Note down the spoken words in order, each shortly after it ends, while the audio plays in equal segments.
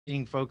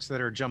Seeing folks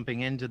that are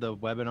jumping into the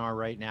webinar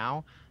right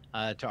now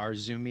to our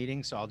Zoom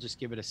meeting. So I'll just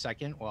give it a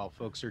second while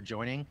folks are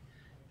joining.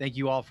 Thank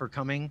you all for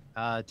coming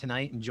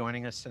tonight and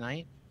joining us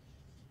tonight.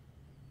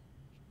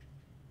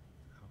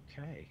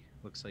 Okay,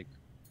 looks like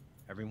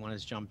everyone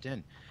has jumped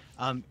in.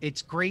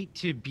 It's great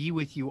to be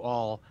with you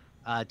all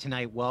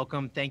tonight.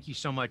 Welcome. Thank you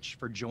so much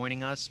for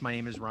joining us. My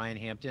name is Ryan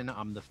Hampton.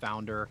 I'm the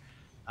founder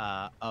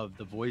of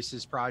the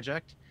Voices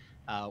Project.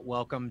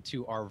 Welcome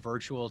to our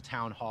virtual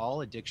town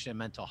hall, Addiction and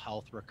Mental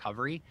Health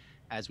Recovery,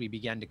 as we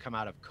begin to come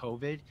out of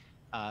COVID.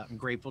 I'm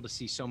grateful to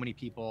see so many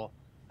people,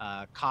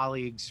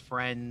 colleagues,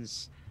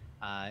 friends,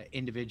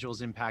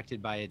 individuals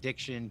impacted by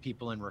addiction,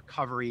 people in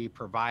recovery,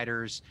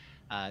 providers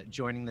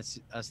joining us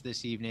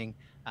this evening.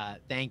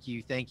 Thank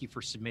you. Thank you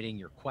for submitting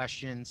your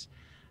questions.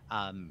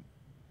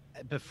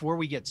 Before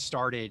we get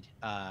started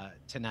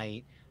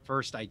tonight,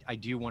 first, I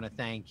do want to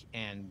thank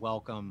and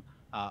welcome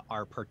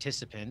our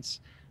participants.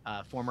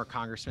 Former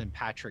Congressman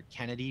Patrick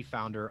Kennedy,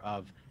 founder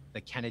of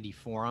the Kennedy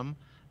Forum,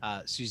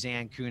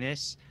 Suzanne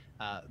Kunis,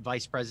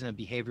 Vice President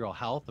of Behavioral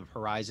Health of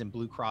Horizon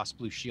Blue Cross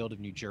Blue Shield of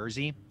New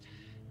Jersey,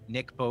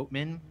 Nick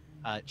Boatman,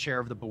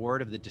 Chair of the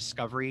Board of the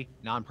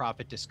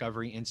Nonprofit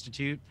Discovery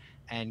Institute,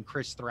 and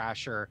Chris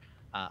Thrasher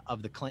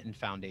of the Clinton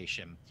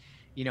Foundation.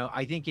 You know,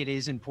 I think it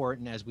is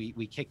important as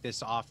we kick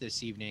this off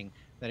this evening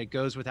that it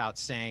goes without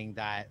saying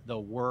that the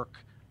work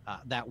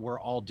that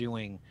we're all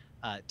doing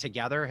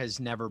together has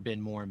never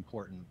been more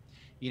important.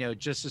 You know,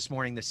 just this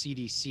morning, the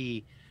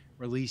CDC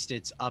released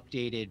its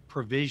updated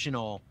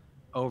provisional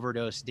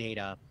overdose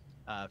data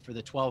for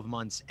the 12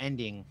 months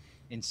ending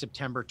in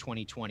September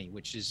 2020,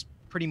 which is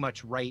pretty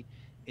much right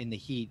in the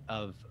heat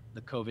of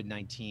the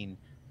COVID-19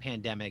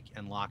 pandemic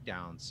and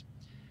lockdowns.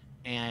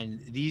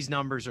 And these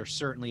numbers are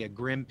certainly a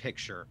grim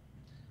picture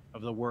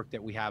of the work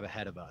that we have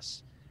ahead of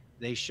us.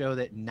 They show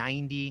that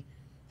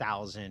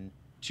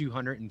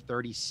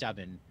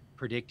 90,237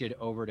 predicted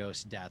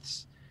overdose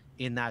deaths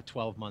in that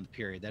 12-month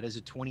period. That is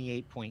a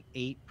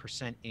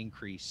 28.8%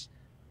 increase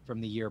from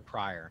the year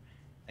prior.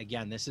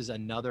 Again, this is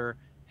another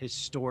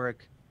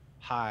historic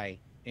high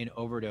in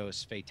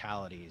overdose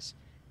fatalities.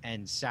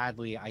 And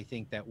sadly, I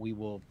think that we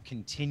will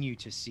continue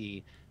to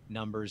see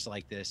numbers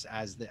like this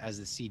as the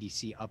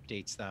CDC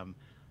updates them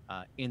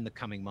in the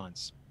coming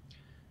months.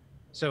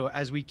 So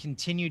as we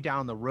continue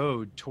down the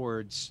road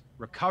towards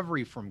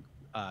recovery from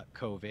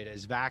COVID,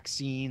 as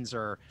vaccines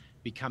are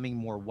becoming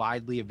more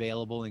widely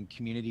available in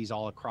communities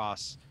all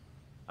across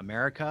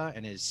America,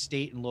 and as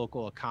state and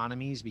local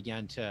economies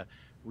begin to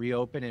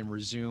reopen and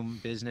resume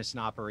business and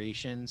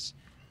operations,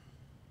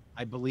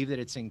 I believe that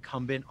it's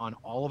incumbent on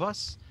all of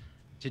us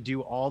to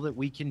do all that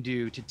we can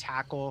do to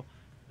tackle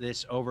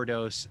this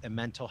overdose and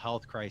mental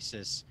health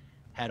crisis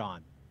head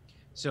on.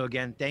 So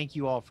again, thank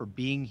you all for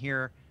being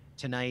here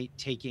tonight,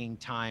 taking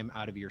time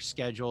out of your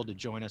schedule to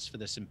join us for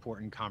this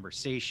important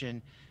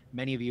conversation.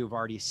 Many of you have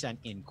already sent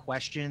in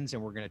questions,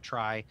 and we're going to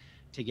try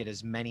to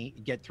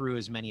get through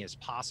as many as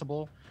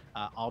possible.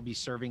 I'll be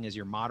serving as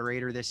your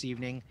moderator this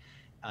evening.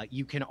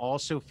 You can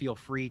also feel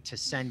free to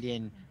send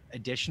in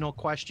additional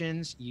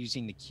questions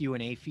using the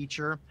Q&A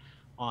feature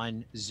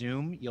on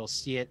Zoom. You'll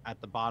see it at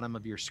the bottom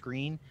of your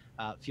screen.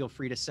 Feel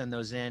free to send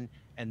those in,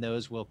 and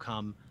those will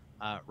come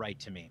right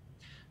to me.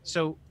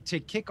 So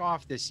to kick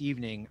off this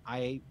evening,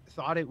 I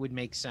thought it would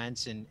make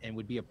sense and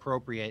would be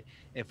appropriate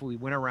if we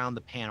went around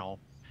the panel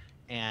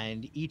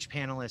and each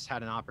panelist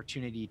had an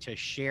opportunity to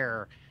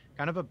share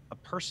kind of a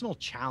personal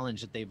challenge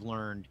that they've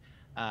learned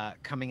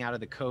coming out of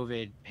the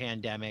COVID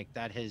pandemic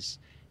that has,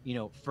 you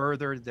know,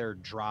 furthered their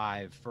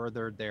drive,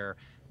 furthered their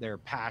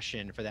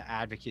passion for the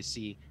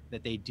advocacy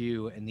that they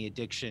do in the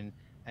addiction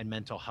and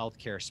mental health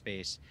care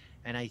space.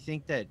 And I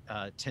think that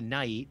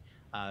tonight,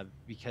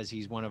 because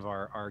he's one of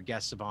our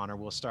guests of honor,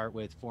 we'll start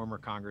with former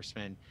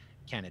Congressman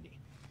Kennedy.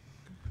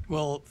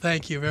 Well,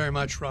 thank you very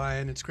much,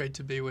 Ryan. It's great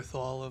to be with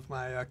all of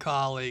my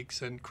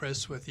colleagues and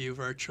Chris with you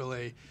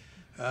virtually.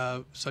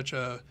 Such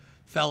a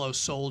fellow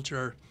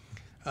soldier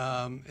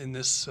in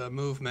this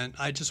movement.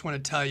 I just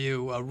want to tell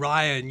you,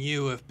 Ryan,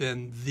 you have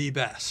been the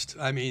best.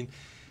 I mean,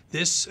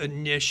 this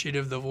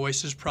initiative, the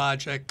Voices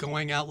Project,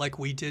 going out like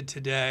we did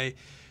today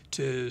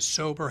to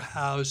sober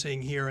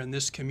housing here in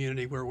this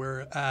community where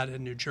we're at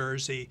in New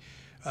Jersey,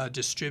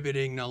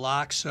 distributing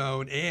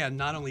naloxone, and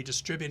not only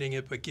distributing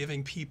it, but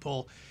giving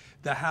people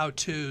the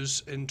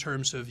how-tos in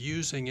terms of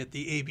using it,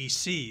 the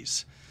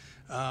ABCs.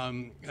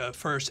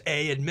 First,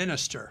 A,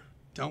 administer.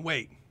 Don't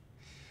wait.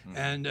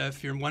 And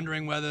if you're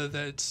wondering whether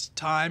that's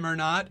time or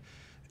not,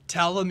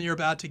 tell them you're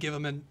about to give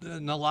them a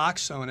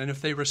naloxone. And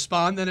if they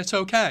respond, then it's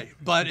okay.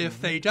 But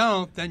if they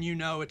don't, then you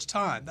know it's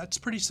time. That's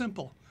pretty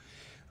simple.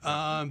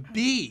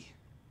 B,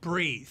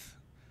 breathe.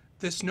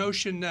 This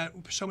notion that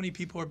so many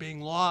people are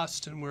being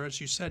lost, and where, as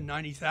you said,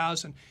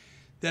 90,000,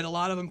 that a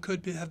lot of them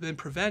could have been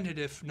prevented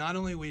if not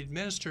only we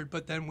administered,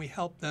 but then we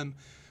helped them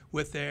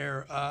with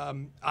their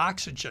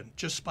oxygen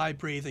just by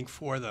breathing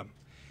for them.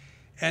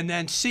 And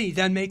then C,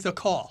 then make the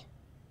call.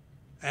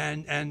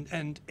 And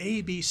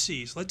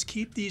ABCs. Let's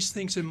keep these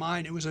things in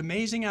mind. It was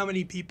amazing how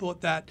many people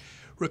at that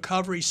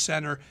recovery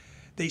center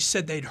They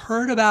said they'd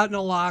heard about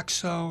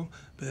naloxone,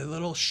 but they're a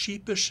little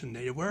sheepish and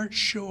they weren't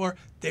sure.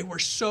 They were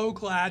so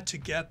glad to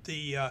get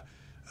the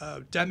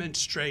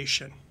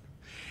demonstration.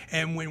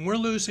 And when we're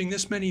losing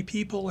this many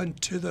people, and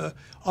to the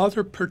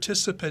other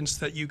participants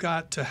that you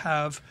got to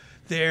have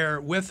there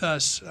with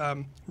us,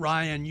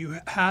 Ryan, you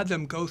had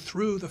them go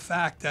through the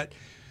fact that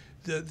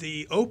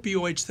the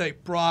opioids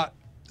that brought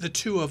the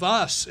two of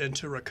us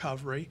into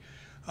recovery,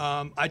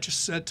 I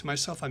just said to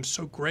myself, I'm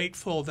so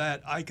grateful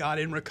that I got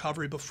in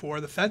recovery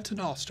before the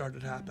fentanyl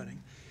started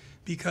happening.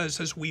 Because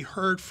as we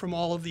heard from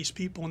all of these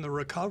people in the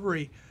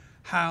recovery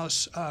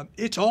house,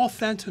 it's all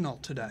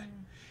fentanyl today.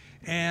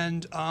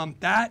 And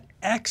that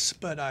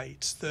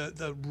expedites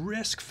the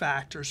risk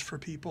factors for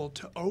people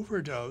to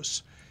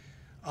overdose.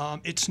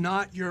 It's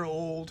not your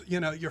old,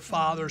 your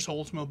father's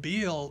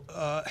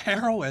Oldsmobile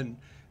heroin.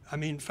 I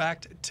mean, in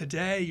fact,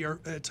 today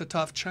it's a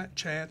tough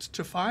chance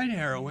to find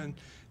heroin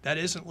that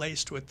isn't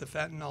laced with the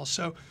fentanyl.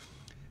 So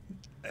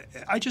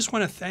I just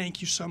want to thank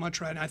you so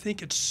much, Ryan. I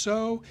think it's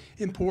so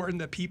important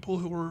that people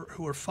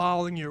who are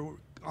following you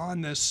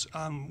on this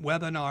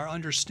webinar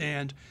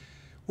understand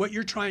what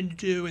you're trying to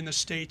do in the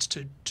States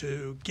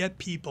to get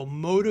people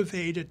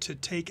motivated to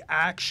take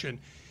action,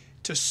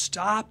 to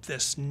stop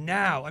this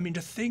now. I mean,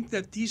 to think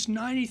that these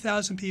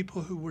 90,000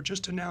 people who were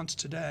just announced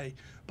today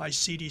by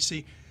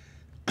CDC,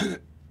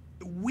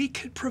 we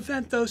could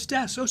prevent those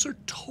deaths. Those are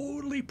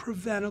totally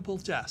preventable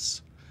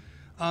deaths.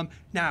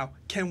 Now,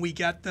 can we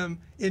get them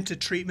into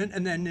treatment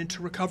and then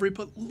into recovery?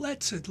 But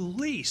let's at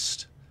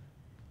least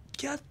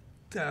get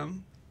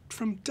them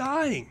from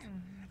dying.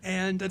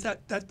 And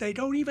that they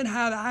don't even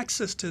have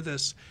access to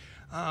this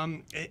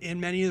in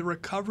many of the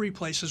recovery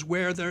places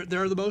where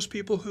there are the most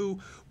people who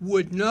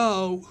would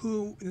know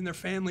who in their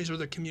families or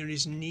their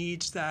communities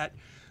needs that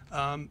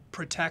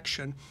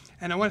protection.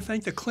 And I want to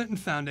thank the Clinton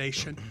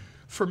Foundation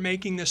for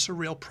making this a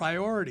real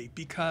priority,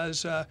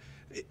 because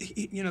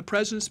the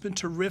president's been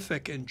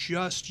terrific in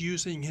just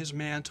using his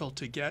mantle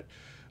to get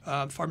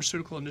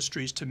pharmaceutical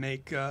industries to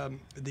make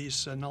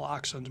these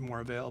naloxones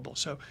more available.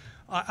 So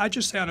I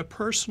just say on a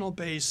personal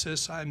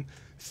basis, I'm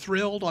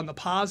thrilled on the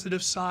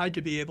positive side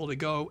to be able to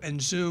go and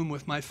Zoom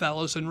with my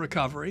fellows in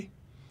recovery,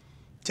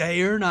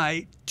 day or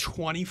night,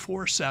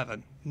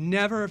 24/7.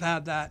 Never have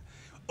had that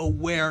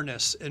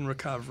awareness in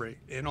recovery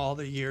in all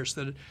the years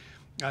that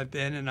I've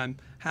been, and I'm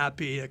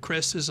happy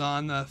Chris is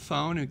on the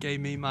phone who gave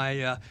me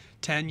my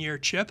 10-year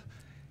chip,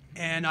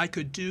 and I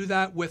could do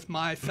that with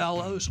my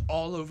fellows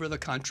all over the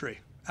country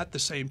at the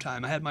same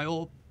time. I had my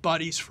old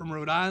buddies from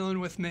Rhode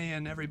Island with me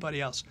and everybody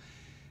else.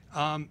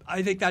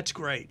 I think that's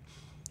great.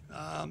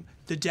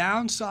 The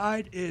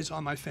downside is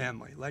on my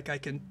family. Like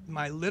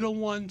my little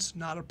ones,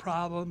 not a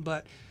problem,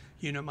 but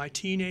my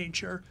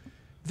teenager,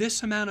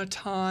 this amount of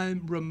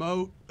time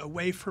remote,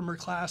 away from her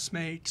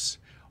classmates,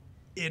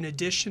 in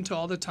addition to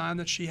all the time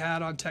that she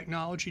had on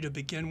technology to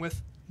begin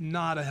with,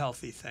 not a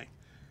healthy thing.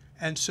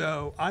 And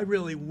so I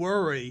really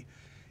worry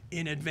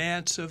in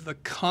advance of the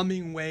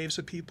coming waves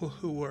of people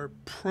who are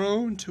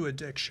prone to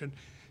addiction,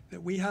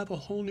 that we have a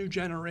whole new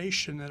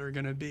generation that are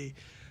going to be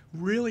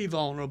really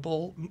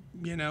vulnerable,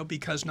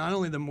 because not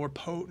only the more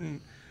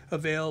potent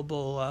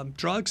available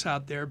drugs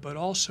out there, but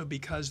also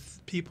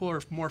because people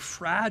are more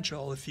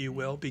fragile, if you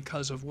will,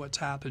 because of what's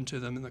happened to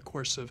them in the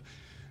course of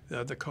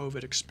the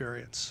COVID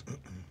experience.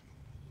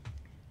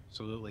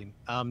 Absolutely.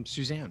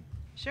 Suzanne.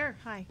 Sure.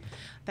 Hi.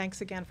 Thanks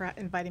again for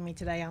inviting me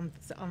today. I'm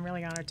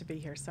really honored to be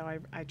here, so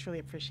I truly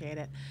appreciate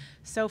it.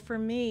 So for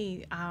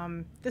me,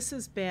 this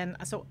has been,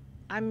 so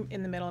I'm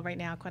in the middle right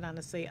now, quite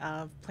honestly,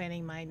 of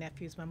planning my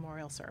nephew's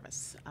memorial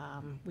service.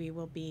 We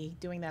will be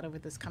doing that over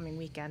this coming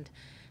weekend.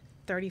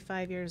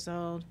 35 years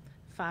old,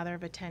 father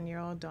of a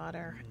 10-year-old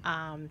daughter.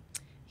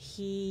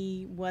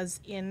 He was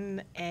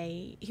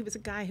a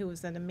guy who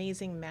was an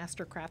amazing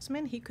master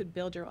craftsman. He could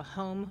build you a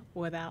home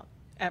without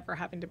ever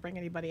having to bring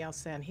anybody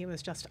else in. He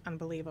was just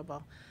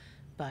unbelievable.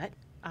 But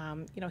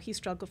he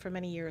struggled for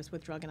many years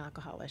with drug and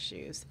alcohol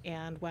issues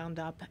and wound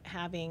up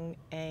having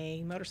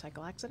a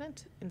motorcycle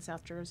accident in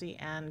South Jersey.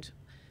 And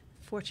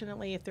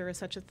fortunately, if there is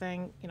such a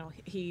thing,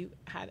 he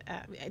had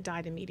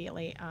died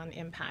immediately on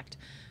impact.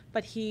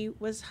 But he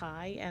was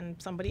high,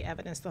 and somebody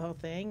evidenced the whole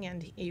thing,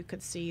 and you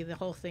could see the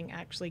whole thing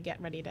actually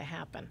get ready to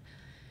happen.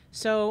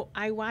 So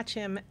I watch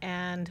him,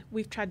 and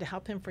we've tried to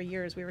help him for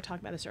years. We were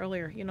talking about this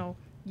earlier.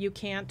 You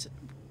can't,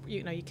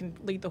 you can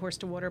lead the horse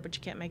to water, but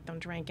you can't make them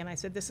drink. And I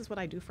said, this is what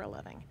I do for a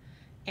living.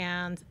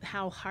 And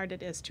how hard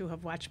it is to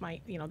have watched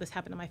this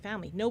happen to my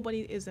family.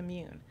 Nobody is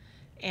immune.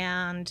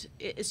 And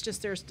it's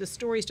just, the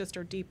stories just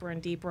are deeper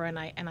and deeper, and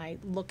I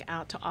look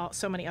out to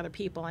so many other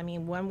people. I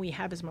mean, when we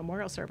have his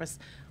memorial service,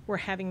 we're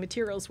having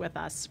materials with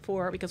us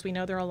because we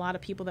know there are a lot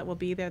of people that will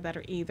be there that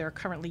are either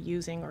currently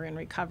using or in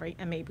recovery,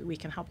 and maybe we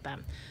can help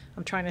them.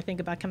 I'm trying to think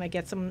about, can I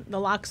get some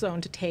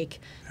naloxone to take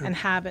and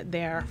have it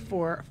there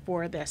for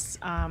this.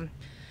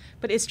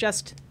 But it's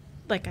just,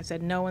 like I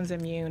said, no one's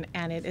immune,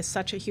 and it is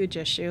such a huge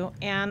issue.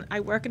 And I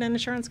work in an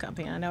insurance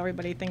company. I know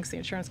everybody thinks the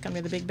insurance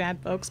company are the big bad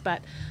folks,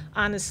 but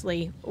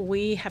honestly,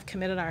 we have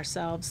committed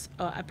ourselves,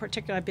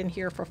 particularly I've been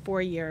here for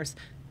 4 years,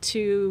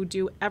 to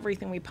do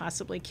everything we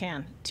possibly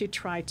can to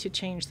try to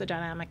change the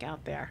dynamic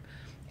out there.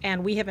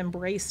 And we have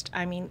embraced,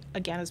 I mean,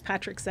 again, as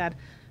Patrick said,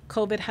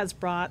 COVID has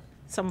brought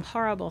some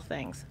horrible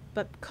things,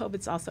 but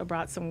COVID's also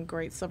brought some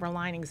great silver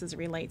linings as it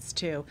relates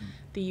to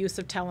the use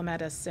of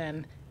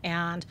telemedicine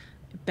and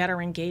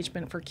better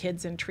engagement for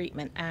kids in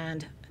treatment,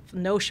 and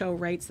no-show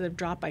rates that have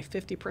dropped by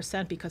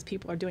 50% because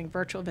people are doing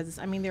virtual visits.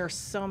 I mean, there are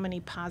so many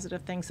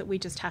positive things that we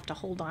just have to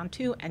hold on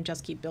to and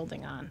just keep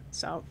building on.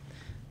 So,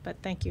 but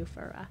thank you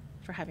for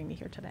having me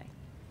here today.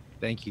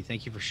 Thank you.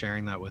 Thank you for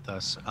sharing that with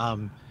us.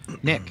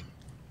 Nick.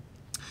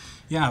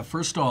 Yeah,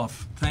 first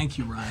off, thank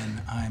you,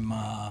 Ryan. I'm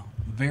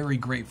very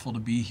grateful to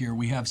be here.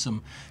 We have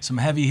some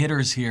heavy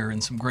hitters here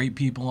and some great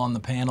people on the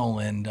panel,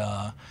 and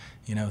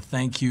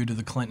thank you to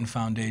the Clinton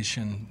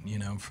Foundation,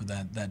 for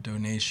that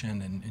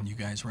donation and you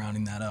guys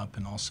rounding that up,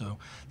 and also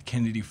the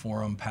Kennedy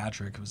Forum.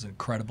 Patrick, it was an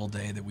incredible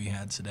day that we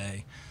had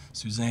today.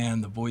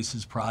 Suzanne, the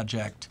Voices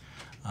Project.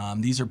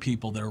 These are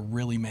people that are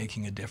really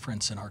making a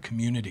difference in our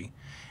community.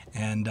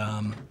 And,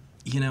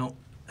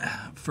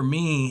 for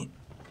me,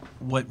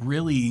 what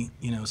really,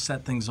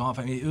 set things off,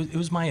 I mean, it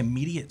was my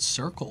immediate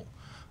circle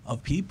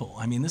of people.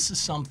 I mean, this is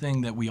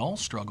something that we all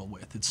struggle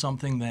with. It's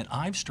something that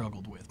I've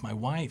struggled with, my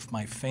wife,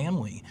 my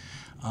family.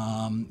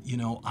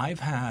 I've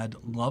had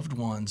loved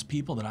ones,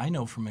 people that I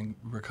know from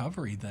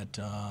recovery that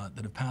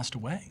have passed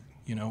away,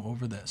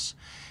 over this.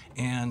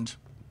 And,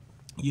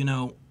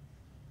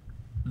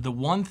 the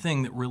one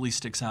thing that really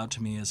sticks out to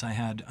me is I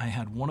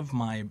had one of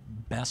my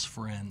best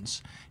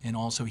friends, and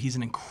also he's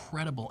an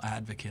incredible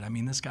advocate. I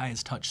mean, this guy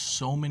has touched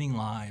so many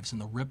lives, and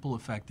the ripple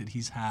effect that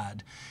he's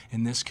had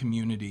in this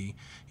community,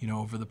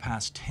 over the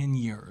past 10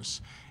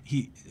 years.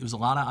 It was a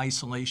lot of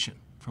isolation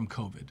from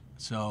COVID.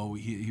 So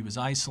he was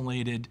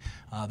isolated.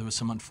 There was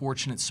some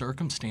unfortunate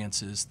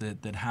circumstances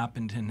that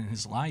happened in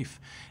his life,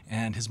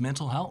 and his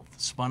mental health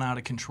spun out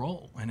of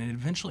control, and it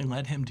eventually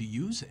led him to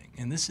using.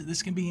 And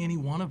this can be any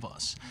one of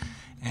us.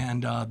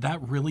 And that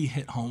really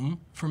hit home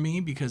for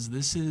me, because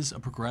this is a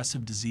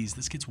progressive disease.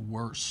 This gets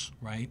worse,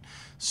 right?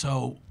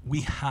 So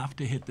we have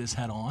to hit this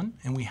head on,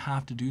 and we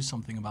have to do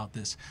something about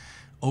this.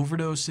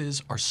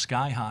 Overdoses are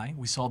sky high.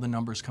 We saw the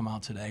numbers come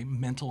out today.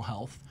 Mental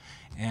health,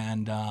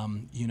 and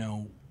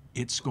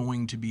it's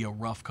going to be a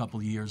rough couple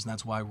of years, and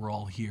that's why we're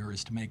all here,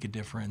 is to make a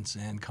difference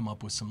and come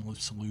up with some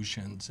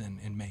solutions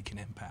and make an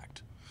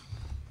impact.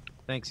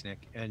 Thanks,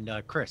 Nick. And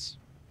Chris.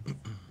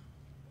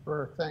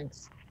 Sure,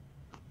 thanks.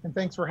 And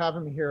thanks for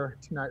having me here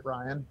tonight,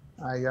 Ryan.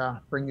 I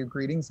bring you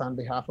greetings on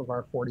behalf of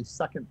our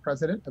 42nd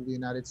President of the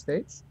United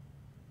States.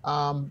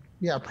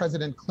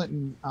 President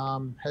Clinton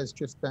has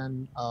just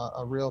been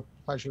a real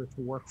pleasure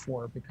to work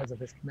for because of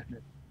his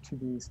commitment to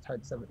these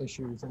types of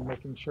issues and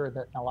making sure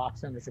that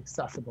naloxone is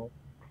accessible,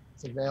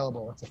 it's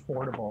available, it's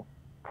affordable.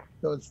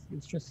 So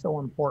it's just so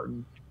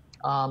important.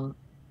 When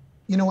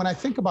I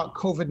think about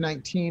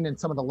COVID-19 and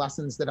some of the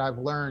lessons that I've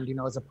learned,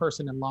 as a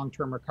person in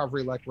long-term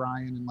recovery like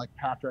Ryan and like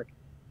Patrick,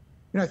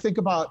 I think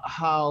about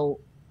how,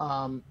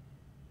 when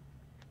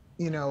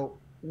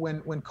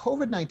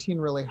COVID-19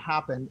 really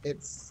happened,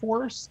 it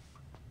forced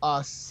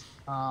us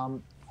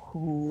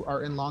who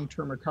are in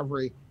long-term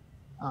recovery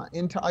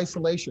into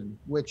isolation,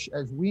 which,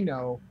 as we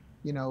know,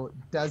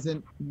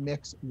 doesn't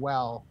mix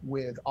well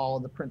with all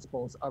of the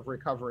principles of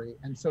recovery.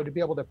 And so to be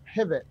able to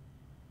pivot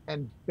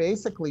and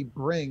basically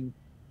bring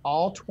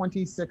all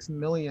 26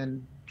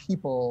 million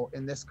people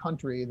in this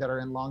country that are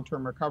in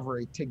long-term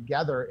recovery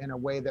together in a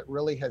way that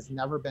really has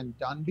never been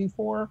done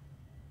before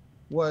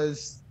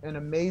was an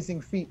amazing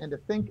feat. And to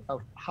think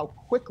of how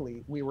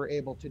quickly we were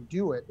able to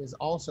do it is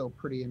also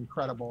pretty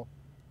incredible.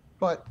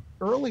 But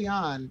early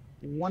on,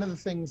 one of the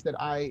things that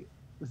I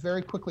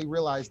very quickly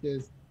realized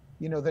is,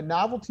 the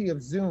novelty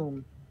of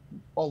Zoom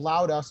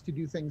allowed us to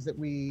do things that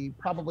we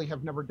probably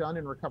have never done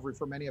in recovery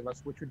for many of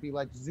us, which would be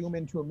like Zoom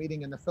into a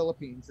meeting in the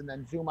Philippines and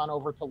then Zoom on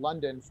over to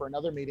London for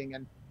another meeting.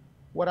 And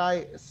what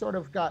I sort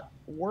of got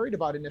worried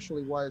about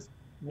initially was,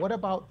 what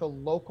about the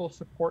local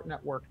support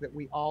network that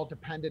we all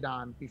depended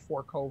on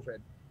before COVID?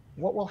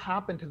 What will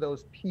happen to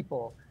those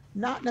people?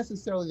 Not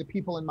necessarily the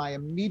people in my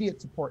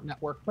immediate support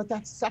network, but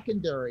that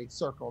secondary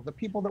circle, the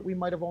people that we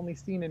might have only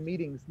seen in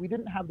meetings. We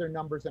didn't have their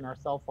numbers in our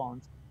cell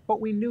phones, but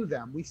we knew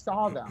them, we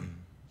saw them.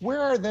 Where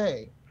are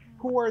they?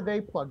 Who are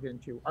they plugged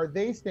into? Are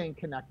they staying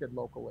connected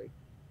locally?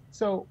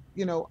 So,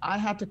 I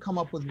had to come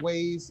up with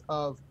ways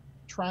of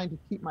trying to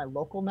keep my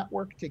local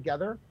network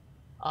together,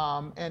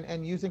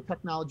 and using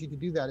technology to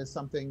do that is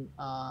something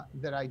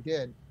that I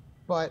did.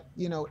 But,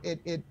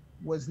 it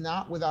was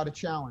not without a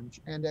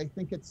challenge. And I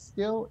think it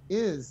still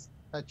is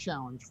a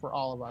challenge for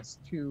all of us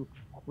to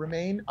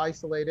remain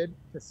isolated,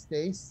 to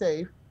stay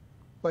safe,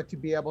 but to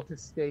be able to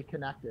stay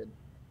connected.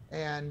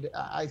 And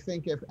I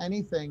think, if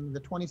anything, the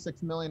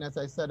 26 million, as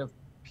I said, of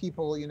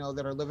people,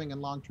 that are living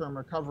in long-term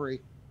recovery,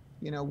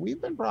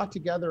 we've been brought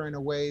together in a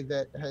way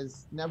that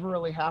has never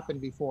really happened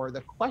before.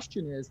 The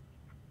question is,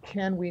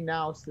 can we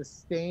now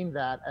sustain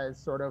that as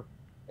sort of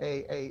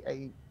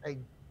a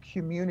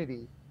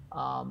community?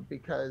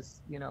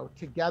 Because,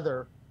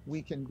 together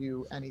we can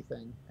do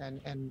anything.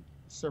 And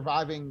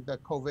surviving the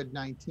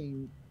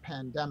COVID-19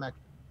 pandemic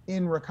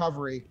in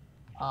recovery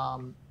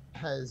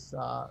has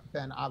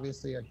been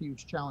obviously a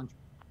huge challenge.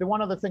 The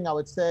one other thing I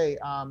would say,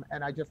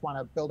 and I just want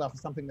to build off of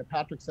something that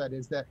Patrick said,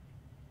 is that,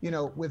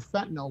 with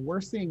fentanyl,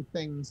 we're seeing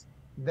things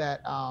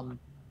that,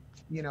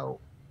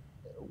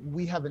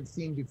 we haven't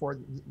seen before.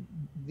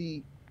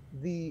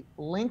 The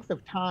length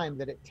of time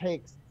that it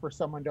takes for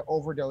someone to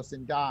overdose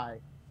and die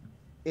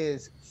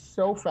is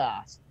so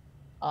fast.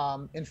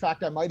 In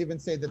fact, I might even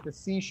say that the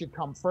C should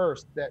come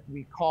first, that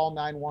we call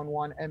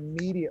 911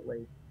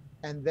 immediately,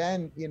 and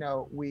then,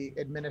 we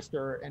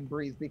administer and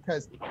breathe.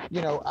 Because,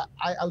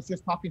 I was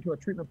just talking to a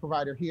treatment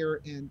provider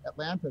here in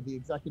Atlanta, the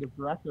executive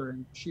director,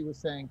 and she was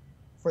saying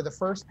for the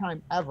first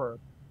time ever,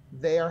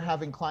 they are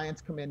having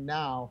clients come in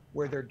now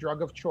where their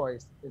drug of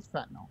choice is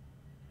fentanyl.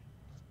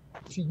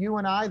 To you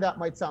and I, that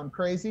might sound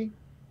crazy,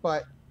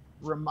 but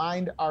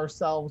remind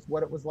ourselves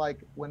what it was like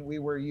when we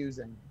were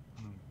using.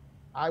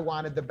 I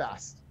wanted the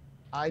best.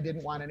 I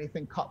didn't want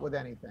anything cut with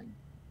anything.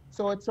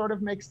 So it sort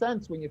of makes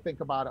sense when you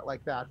think about it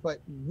like that. But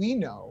we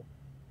know,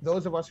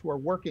 those of us who are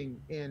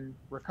working in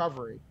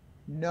recovery,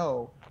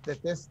 know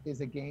that this is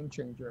a game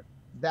changer.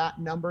 That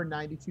number,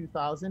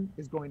 92,000,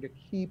 is going to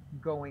keep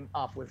going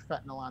up with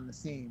fentanyl on the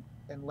scene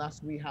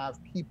unless we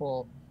have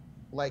people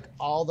like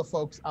all the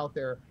folks out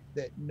there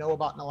that know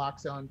about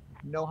naloxone,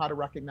 know how to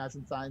recognize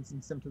the signs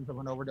and symptoms of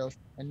an overdose,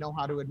 and know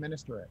how to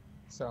administer it.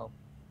 So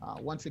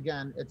once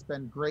again, it's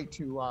been great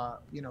to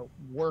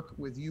work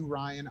with you,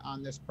 Ryan,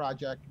 on this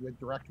project with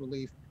Direct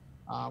Relief.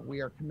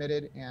 We are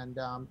committed, and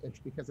it's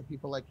because of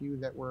people like you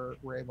that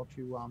we're able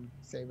to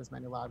save as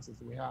many lives as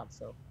we have.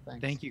 So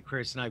thanks. Thank you,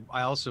 Chris. And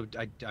I also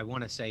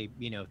want to say,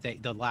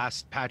 the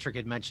last Patrick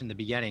had mentioned in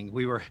the beginning,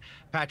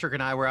 Patrick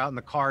and I were out in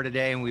the car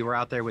today, and we were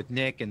out there with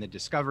Nick and the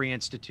Discovery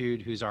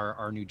Institute, who's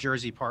our New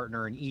Jersey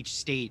partner. In each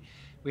state,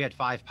 we had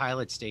 5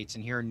 pilot states,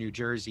 and here in New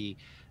Jersey,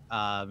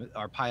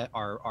 our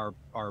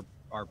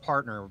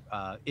partner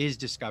is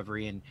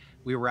Discovery, and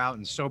we were out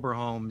in sober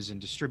homes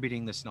and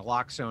distributing this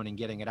naloxone and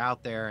getting it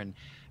out there. And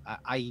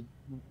I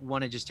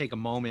want to just take a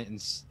moment,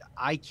 and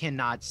I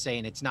cannot say,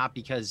 and it's not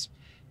because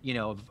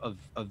of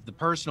the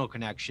personal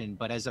connection,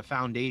 but as a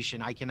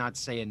foundation, I cannot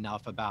say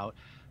enough about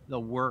the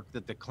work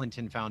that the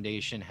Clinton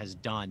Foundation has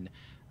done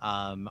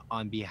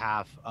on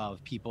behalf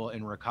of people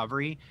in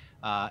recovery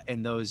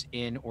and those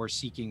in or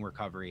seeking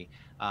recovery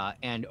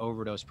and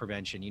overdose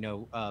prevention.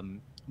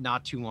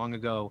 Not too long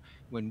ago,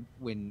 when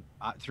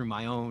through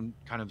my own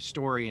kind of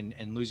story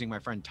and losing my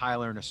friend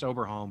Tyler in a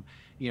sober home,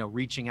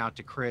 reaching out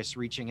to Chris,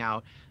 reaching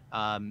out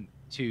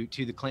to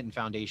the Clinton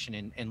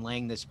Foundation and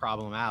laying this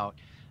problem out.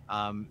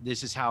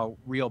 This is how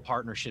real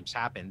partnerships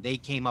happen. They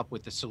came up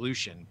with the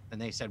solution,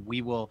 and they said,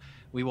 we will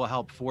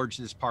help forge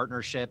this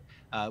partnership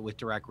with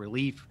Direct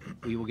Relief.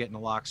 We will get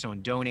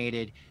naloxone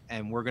donated,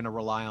 and we're going to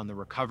rely on the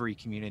recovery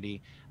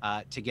community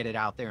to get it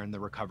out there in the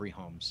recovery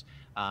homes.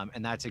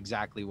 And that's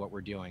exactly what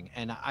we're doing.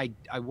 And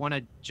I want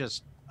to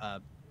just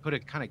put a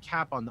kind of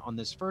cap on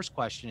this first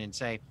question and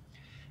say,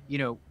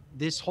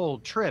 this whole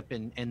trip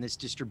and this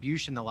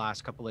distribution the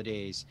last couple of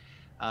days,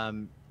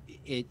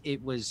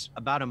 it was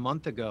about a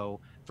month ago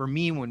for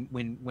me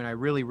when I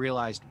really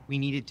realized we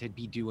needed to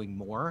be doing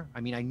more.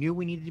 I mean, I knew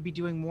we needed to be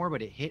doing more,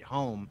 but it hit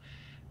home.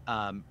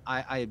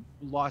 I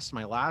lost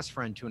my last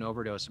friend to an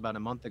overdose about a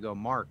month ago,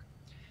 Mark.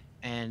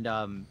 And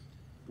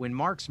when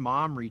Mark's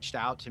mom reached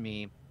out to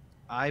me,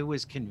 I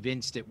was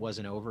convinced it was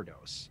an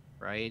overdose,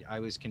 right? I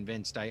was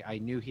convinced. I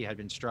knew he had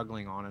been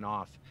struggling on and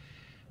off.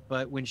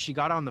 But when she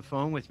got on the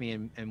phone with me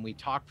and we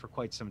talked for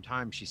quite some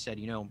time, she said,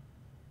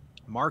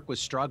 Mark was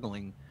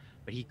struggling,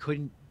 but he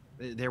couldn't,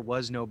 there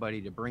was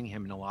nobody to bring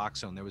him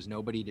naloxone. There was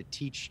nobody to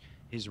teach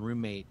his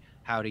roommate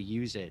how to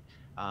use it.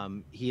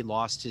 He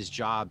lost his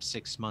job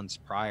 6 months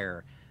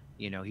prior.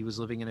 He was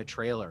living in a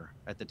trailer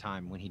at the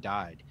time when he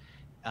died.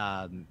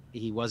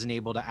 He wasn't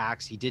able to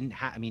access, he didn't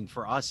have,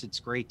 for us, it's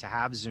great to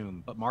have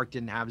Zoom, but Mark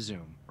didn't have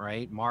Zoom,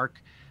 right?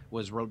 Mark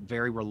was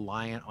very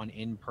reliant on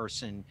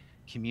in-person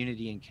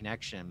community and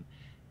connection.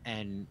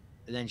 And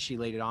then she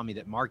laid it on me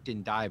that Mark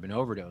didn't die of an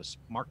overdose.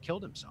 Mark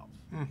killed himself,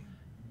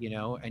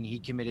 and he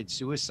committed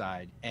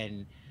suicide.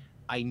 And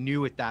I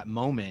knew at that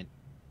moment,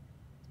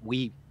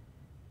 we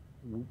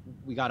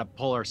got to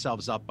pull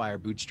ourselves up by our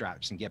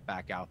bootstraps and get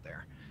back out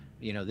there.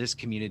 This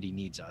community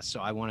needs us.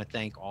 So I want to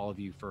thank all of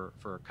you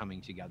for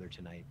coming together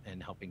tonight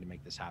and helping to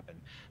make this happen.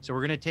 So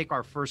we're going to take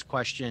our first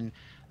question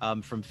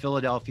from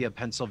Philadelphia,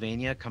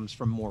 Pennsylvania. Comes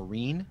from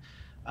Maureen.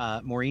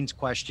 Maureen's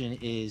question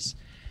is,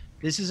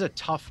 this is a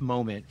tough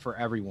moment for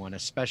everyone,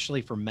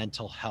 especially for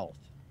mental health.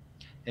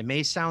 It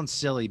may sound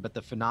silly, but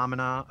the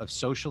phenomena of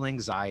social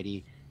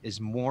anxiety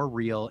is more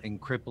real and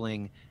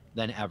crippling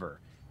than ever.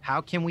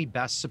 How can we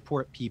best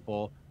support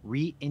people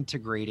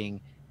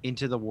reintegrating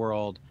into the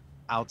world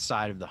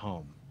outside of the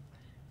home?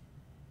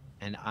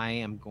 And I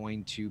am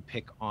going to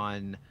pick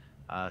on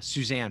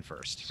Suzanne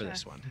first for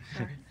this one.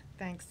 Sure.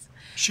 Thanks.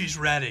 She's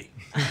ready.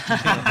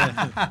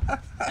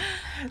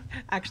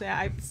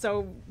 Actually,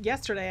 so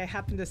yesterday I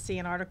happened to see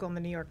an article in the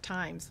New York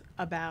Times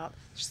about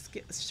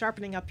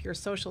sharpening up your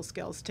social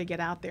skills to get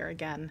out there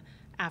again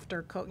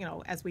after,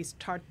 as we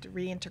start to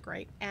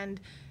reintegrate.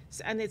 And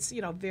it's,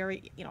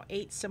 very,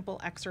 8 simple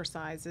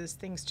exercises,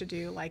 things to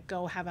do, like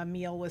go have a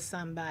meal with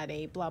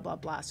somebody, blah, blah,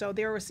 blah. So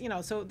there was,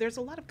 so there's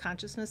a lot of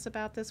consciousness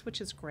about this,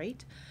 which is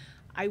great.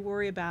 I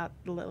worry about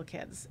the little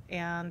kids,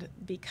 and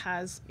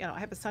because, I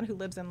have a son who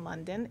lives in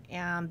London,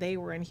 and they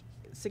were in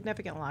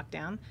significant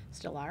lockdown,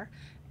 still are,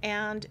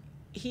 and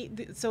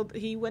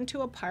he went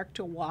to a park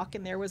to walk,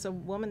 and there was a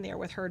woman there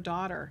with her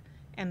daughter,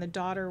 and the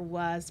daughter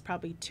was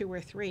probably 2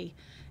 or 3,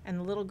 and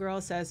the little girl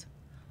says,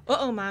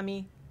 "Uh-oh,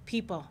 mommy,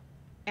 people."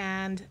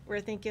 And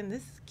we're thinking,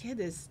 this kid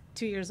is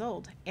 2 years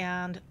old,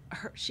 and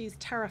she's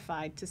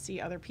terrified to see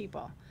other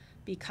people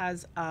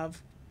because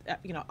of,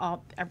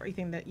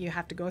 everything that you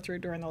have to go through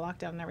during the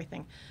lockdown and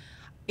everything.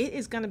 It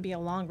is going to be a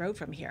long road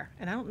from here,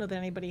 and I don't know that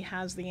anybody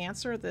has the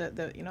answer.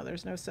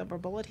 There's no silver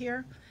bullet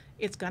here.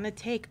 It's going to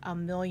take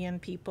 1 million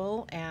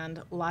people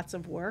and lots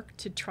of work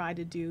to try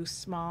to do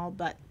small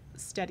but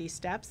steady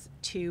steps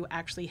to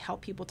actually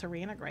help people to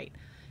reintegrate.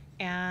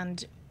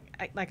 And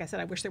like I said,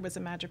 I wish there was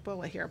a magic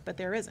bullet here, but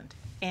there isn't.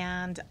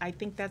 And I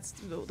think that's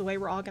the way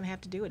we're all going to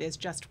have to do it, is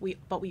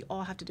but we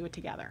all have to do it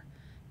together.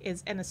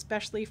 And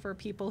especially for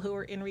people who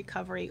are in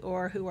recovery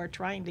or who are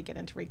trying to get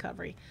into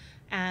recovery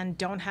and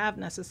don't have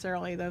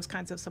necessarily those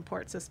kinds of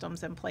support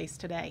systems in place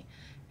today.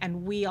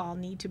 And we all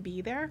need to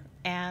be there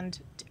and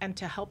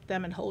to help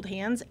them and hold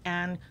hands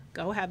and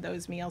go have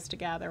those meals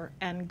together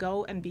and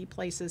go and be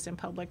places in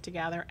public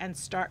together and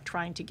start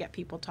trying to get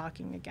people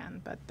talking again.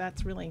 But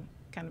that's really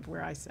kind of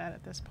where I sit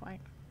at this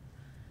point.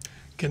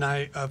 Can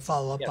I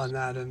follow up on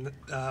that?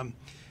 And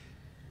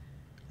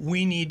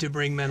we need to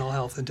bring mental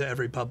health into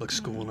every public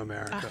school in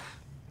America.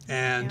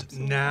 And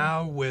absolutely.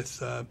 now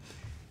with,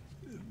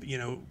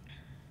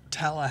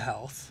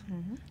 telehealth,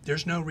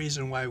 there's no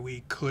reason why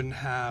we couldn't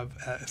have,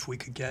 if we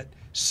could get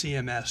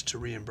CMS to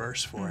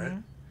reimburse for it.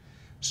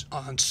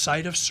 On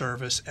site of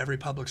service, every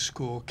public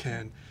school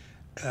can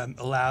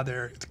allow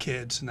their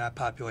kids in that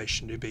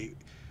population to be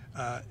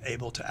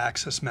able to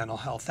access mental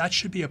health. That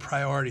should be a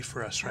priority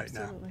for us right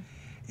now.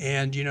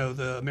 And,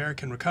 the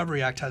American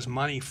Recovery Act has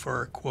money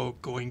for,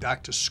 quote, going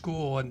back to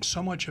school, and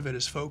so much of it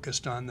is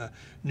focused on the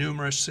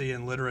numeracy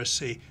and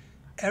literacy.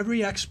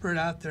 Every expert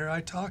out there I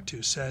talk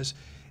to says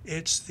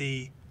it's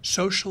the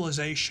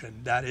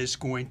socialization that is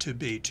going to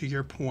be, to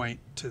your point,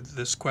 to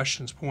this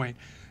question's point,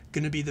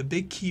 going to be the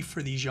big key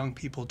for these young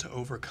people to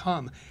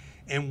overcome.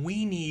 And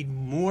we need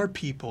more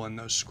people in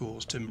those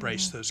schools to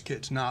embrace those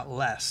kids, not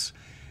less.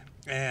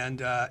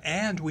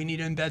 And we need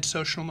to embed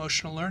social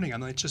emotional learning.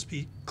 Let's just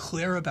be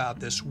clear about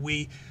this.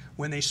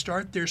 When they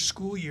start their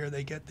school year,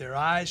 they get their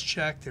eyes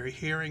checked, their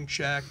hearing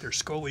checked, their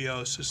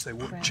scoliosis,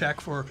 they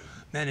check for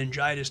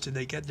meningitis, did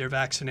they get their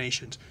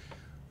vaccinations?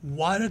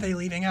 What are they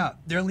leaving out?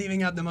 They're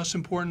leaving out the most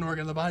important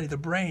organ of the body, the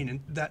brain, and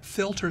that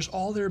filters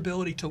all their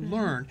ability to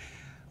learn.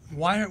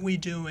 Why aren't we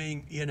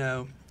doing,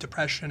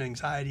 depression,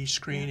 anxiety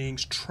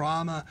screenings,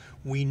 trauma?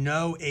 We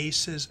know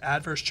ACEs,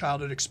 adverse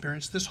childhood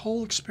experience. This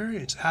whole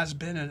experience has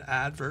been an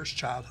adverse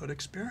childhood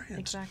experience.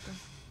 Exactly.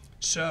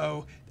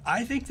 So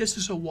I think this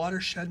is a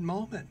watershed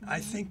moment. I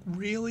think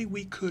really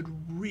we could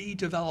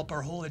redevelop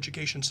our whole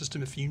education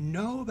system. If you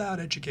know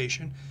about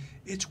education,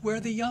 it's where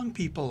the young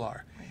people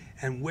are.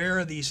 And where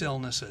are these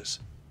illnesses?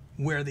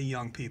 Where the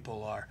young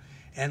people are.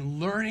 And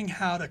learning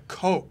how to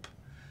cope.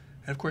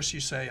 And of course you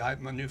say,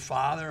 I'm a new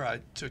father.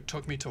 It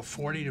took me till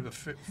 40 to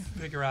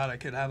figure out I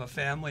could have a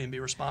family and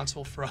be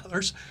responsible for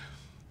others.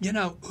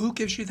 Who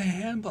gives you the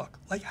handbook?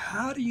 Like,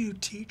 how do you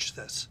teach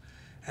this?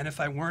 And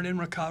if I weren't in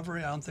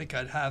recovery, I don't think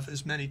I'd have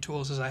as many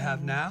tools as I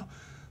have now.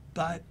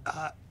 But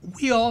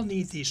we all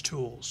need these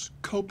tools,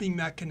 coping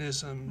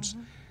mechanisms,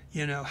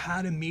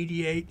 how to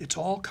mediate. It's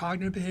all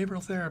cognitive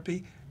behavioral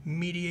therapy,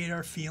 mediate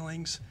our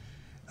feelings.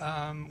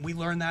 We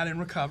learn that in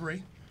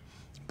recovery.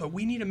 But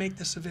we need to make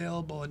this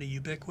available in a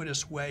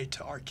ubiquitous way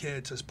to our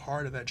kids as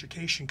part of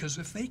education, because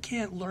if they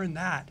can't learn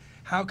that,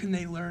 how can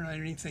they learn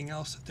anything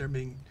else that they're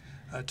being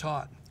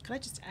taught? Could I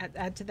just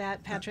add to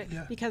that, Patrick?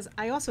 Yeah. Because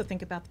I also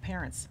think about the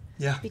parents.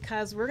 Yeah.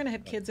 Because we're going to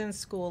have kids in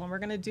school, and we're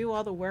going to do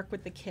all the work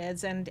with the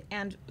kids, and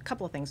a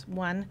couple of things.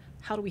 One,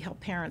 how do we help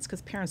parents?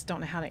 Because parents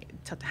don't know how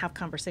to have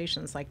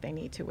conversations like they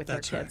need to with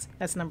their kids. Right.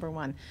 That's number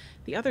one.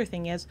 The other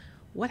thing is,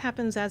 what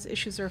happens as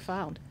issues are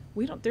filed?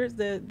 There's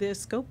the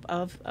scope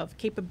of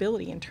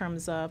capability in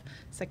terms of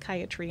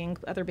psychiatry and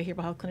other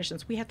behavioral health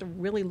clinicians. We have to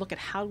really look at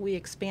how we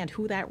expand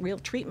who that real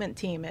treatment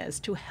team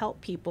is to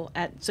help people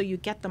so you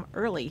get them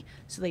early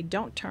so they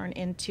don't turn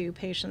into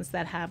patients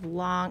that have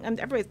long, and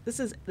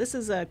this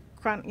is a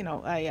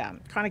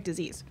chronic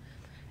disease,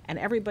 and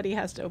everybody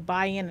has to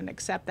buy in and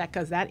accept that,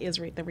 because that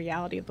is the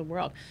reality of the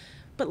world.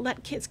 But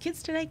let kids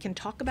today can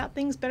talk about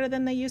things better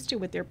than they used to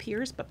with their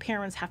peers, but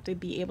parents have to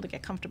be able to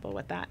get comfortable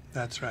with that.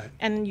 That's right.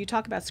 And you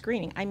talk about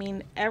screening.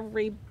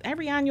 Every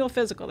annual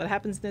physical that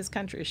happens in this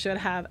country should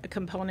have a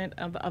component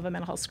of a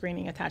mental health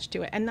screening attached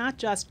to it, and not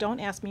just,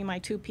 don't ask me my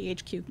 2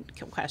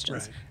 PHQ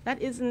questions.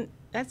 Right.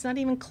 That's not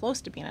even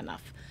close to being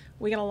enough.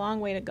 We got a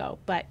long way to go.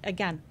 But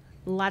again,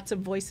 lots of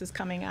voices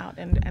coming out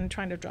and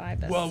trying to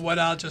drive this. Well, what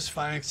I'll just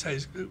finally say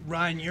is,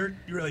 Ryan, you're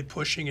really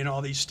pushing in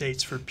all these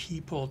states for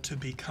people to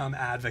become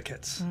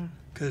advocates,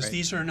 because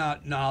these are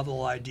not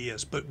novel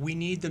ideas, but we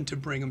need them to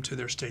bring them to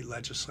their state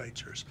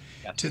legislatures,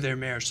 to their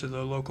mayors, to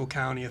their local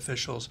county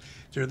officials,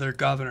 to their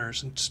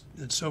governors,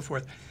 and so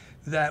forth,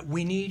 that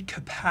we need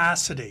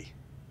capacity.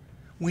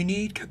 We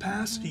need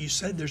capacity. You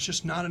said there's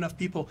just not enough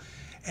people.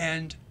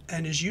 And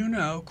as you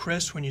know,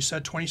 Chris, when you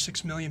said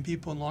 26 million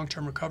people in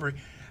long-term recovery,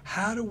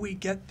 how do we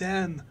get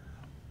them?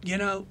 You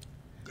know,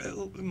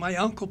 my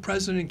uncle,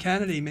 President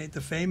Kennedy, made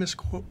the famous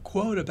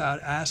quote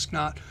about ask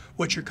not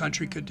what your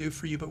country could do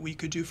for you, but we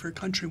could do for your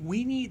country.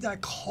 We need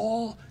that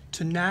call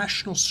to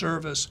national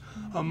service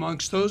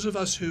amongst those of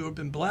us who have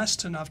been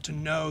blessed enough to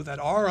know that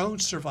our own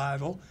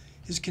survival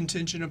is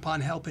contingent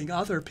upon helping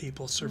other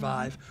people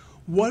survive.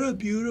 What a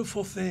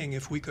beautiful thing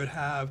if we could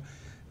have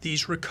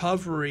these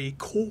recovery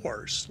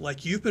corps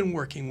like you've been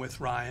working with,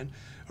 Ryan,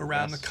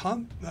 around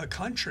the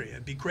country.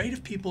 It'd be great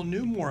if people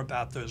knew more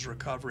about those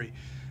recovery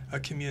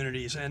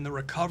communities and the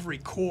recovery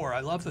corps.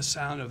 I love the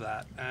sound of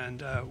that,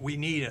 and we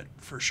need it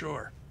for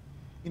sure.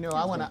 You know,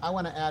 I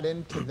want to add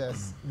into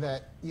this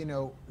that, you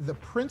know, the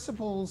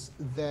principles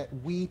that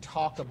we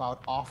talk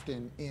about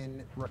often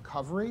in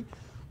recovery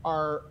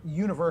are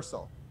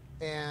universal,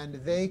 and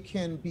they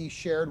can be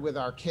shared with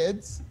our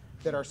kids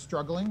that are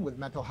struggling with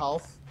mental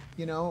health,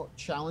 you know,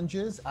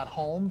 challenges at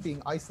home,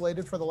 being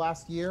isolated for the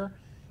last year.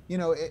 You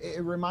know,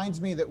 it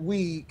reminds me that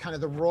we, kind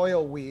of the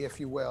royal we, if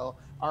you will,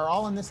 are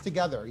all in this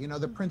together, you know,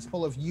 the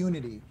principle of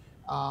unity,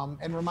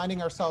 and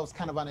reminding ourselves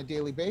kind of on a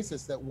daily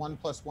basis that 1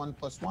 + 1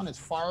 + 1 is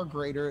far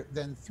greater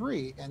than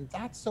 3. And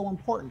that's so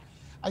important.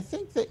 I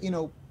think that, you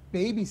know,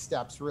 baby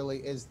steps really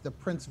is the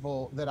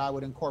principle that I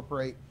would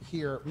incorporate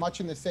here, much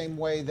in the same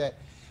way that,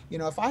 you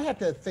know, if I had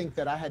to think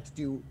that I had to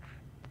do,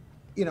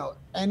 you know,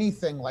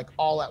 anything like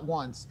all at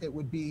once, it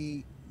would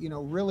be, you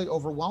know, really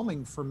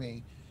overwhelming for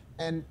me.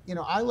 And, you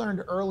know, I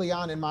learned early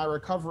on in my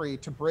recovery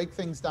to break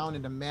things down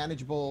into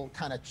manageable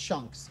kind of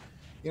chunks.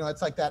 You know,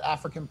 it's like that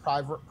African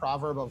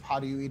proverb of how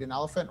do you eat an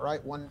elephant,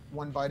 right? One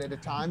bite at a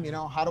time. You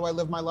know, how do I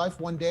live my life?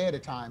 One day at a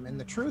time. And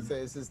the truth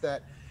is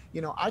that,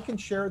 you know, I can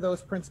share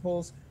those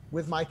principles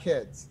with my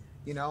kids.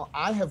 You know,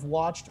 I have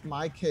watched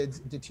my kids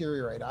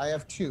deteriorate. I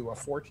have two, a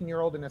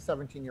 14-year-old and a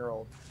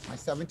 17-year-old. My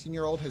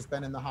 17-year-old has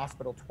been in the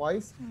hospital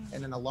twice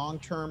and in a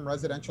long-term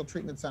residential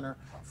treatment center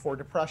for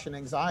depression,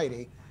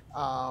 anxiety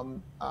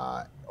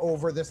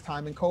over this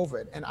time in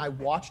COVID. And I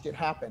watched it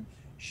happen.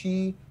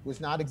 She was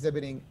not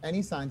exhibiting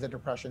any signs of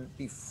depression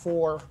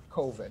before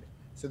COVID.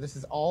 So this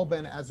has all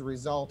been as a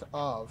result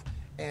of,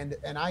 and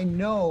I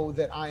know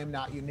that I am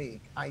not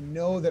unique. I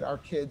know that our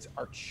kids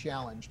are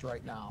challenged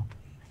right now.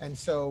 And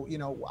so, you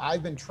know,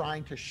 I've been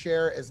trying to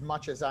share as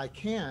much as I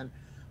can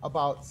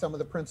about some of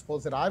the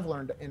principles that I've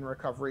learned in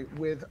recovery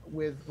with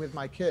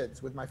my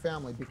kids, with my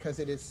family, because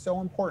it is so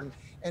important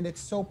and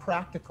it's so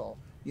practical.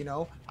 You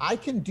know, I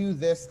can do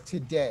this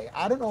today.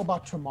 I don't know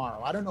about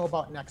tomorrow. I don't know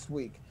about next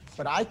week,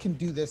 but I can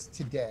do this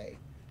today.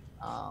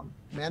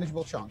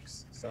 Manageable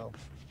chunks. So,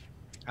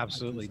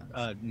 absolutely.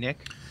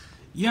 Nick?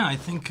 Yeah, I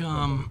think,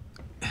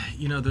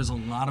 you know, there's a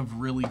lot of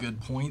really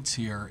good points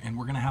here, and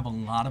we're going to have a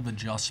lot of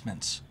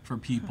adjustments for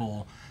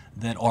people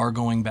that are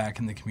going back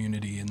in the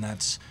community, and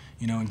that's,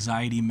 you know,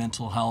 anxiety,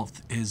 mental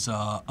health is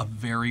a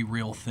very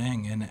real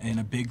thing, and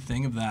a big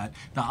thing of that.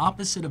 The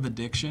opposite of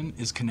addiction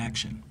is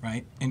connection,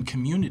 right, and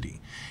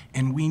community,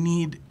 and we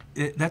need,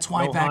 that's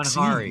why Johan vaccines.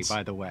 Hari,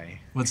 by the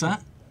way. What's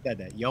that? Said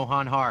that.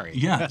 Johan Hari.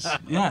 Yes,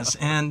 yes,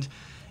 and,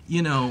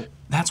 you know,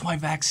 that's why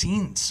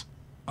vaccines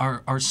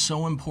are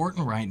so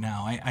important right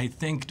now. I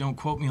think, don't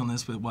quote me on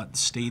this, but what, the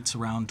state's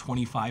around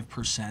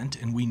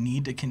 25%, and we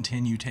need to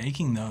continue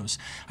taking those.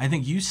 I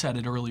think you said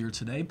it earlier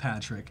today,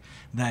 Patrick,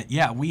 that,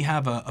 yeah, we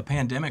have a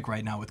pandemic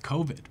right now with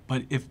COVID,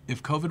 but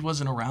if COVID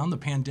wasn't around, the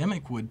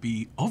pandemic would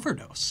be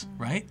overdose,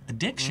 right?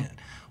 Addiction.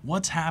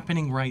 What's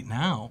happening right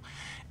now?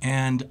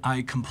 And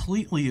I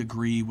completely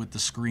agree with the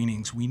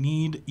screenings. We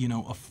need, you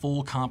know, a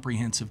full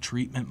comprehensive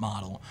treatment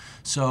model.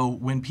 So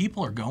when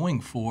people are going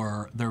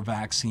for their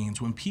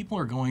vaccines, when people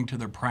are going to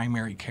their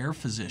primary care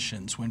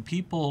physicians, when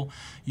people,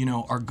 you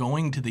know, are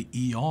going to the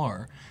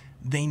ER,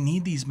 they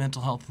need these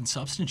mental health and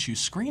substance use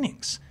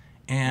screenings.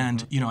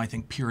 And, you know, I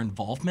think peer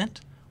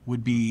involvement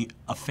would be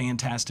a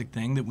fantastic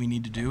thing that we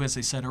need to do. As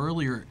I said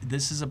earlier,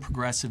 this is a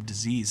progressive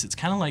disease. It's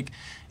kind of like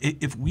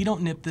if we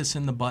don't nip this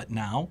in the butt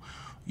now,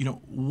 you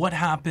know, what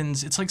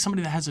happens? It's like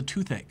somebody that has a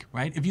toothache,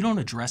 right? If you don't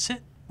address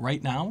it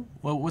right now,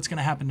 well, what's going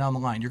to happen down the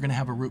line? You're going to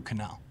have a root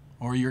canal,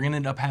 or you're going to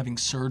end up having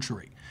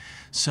surgery.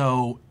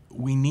 So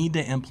we need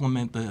to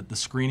implement the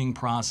screening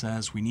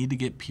process. We need to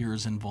get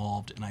peers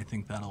involved, and I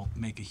think that'll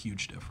make a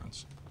huge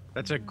difference.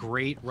 That's a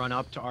great run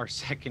up to our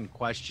second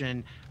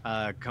question,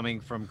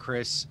 coming from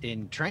Chris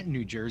in Trenton,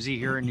 New Jersey,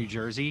 here in New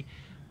Jersey.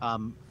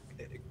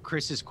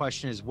 Chris's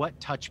question is, what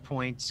touch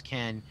points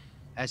can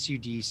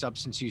SUD,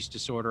 substance use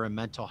disorder, and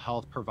mental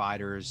health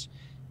providers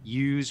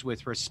use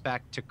with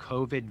respect to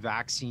COVID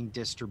vaccine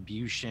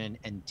distribution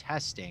and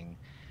testing,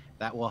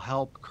 that will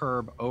help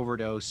curb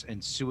overdose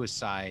and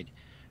suicide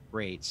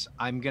rates.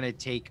 I'm going to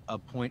take a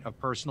point of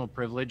personal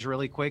privilege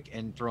really quick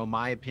and throw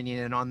my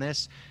opinion in on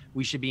this.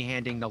 We should be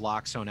handing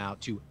naloxone out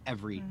to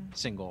every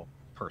single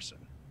person.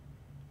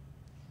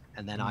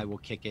 And then I will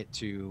kick it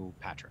to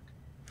Patrick.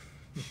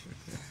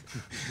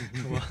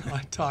 Well,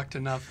 I talked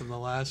enough in the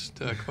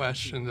last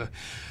question to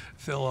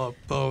fill up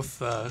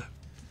both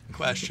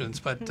questions,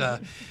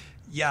 but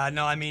yeah,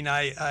 no, I mean,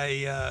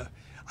 I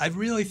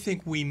really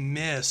think we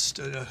missed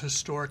a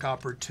historic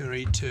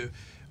opportunity to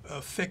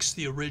fix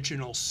the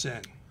original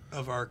sin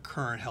of our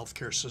current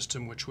healthcare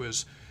system, which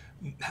was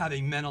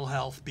having mental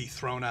health be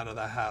thrown out of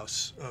the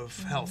house of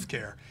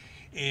healthcare.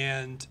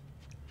 And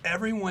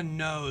everyone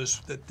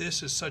knows that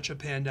this is such a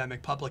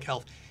pandemic, public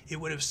health. It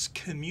would have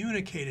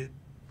communicated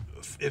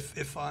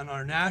if on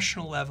our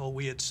national level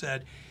we had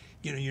said,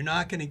 you know, you're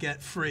not going to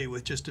get free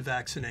with just a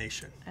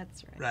vaccination.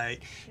 That's right. Right?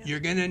 Yep.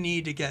 You're going to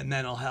need to get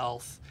mental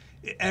health.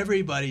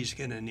 Everybody's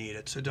going to need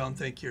it, so don't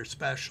think you're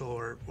special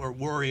or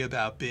worry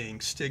about being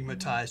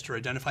stigmatized or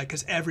identified,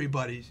 because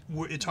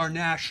it's our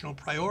national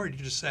priority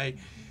to say,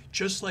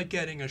 just like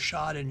getting a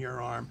shot in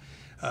your arm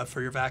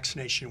for your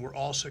vaccination, we're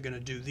also going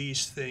to do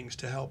these things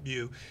to help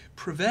you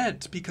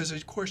prevent, because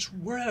of course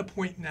we're at a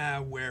point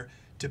now where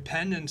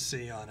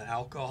dependency on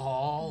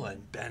alcohol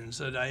and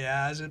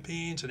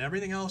benzodiazepines and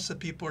everything else that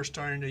people are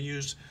starting to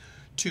use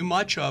too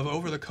much of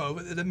over the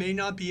COVID, that may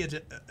not be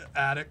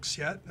addicts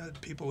yet,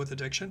 people with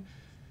addiction,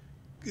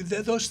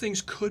 those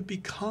things could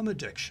become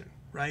addiction,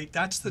 right?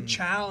 That's the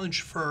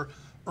challenge for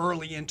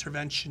early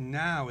intervention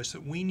now, is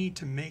that we need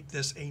to make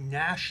this a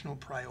national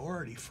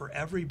priority for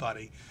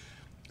everybody.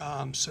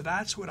 So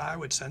that's what I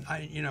would send.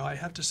 I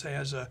have to say,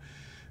 as a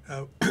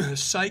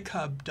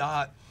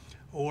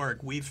psychhub.org,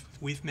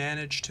 we've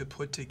managed to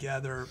put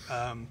together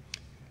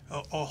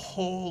a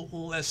whole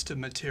list of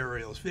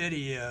materials,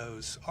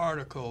 videos,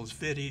 articles,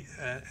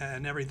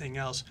 and everything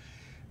else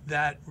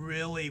that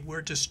really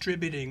we're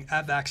distributing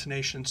at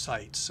vaccination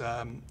sites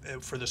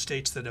for the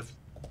states that have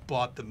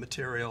bought the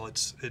material.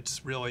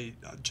 It's really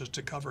just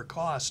to cover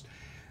cost,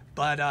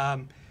 but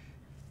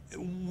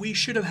we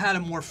should have had a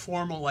more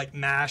formal, like,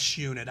 mass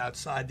unit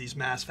outside these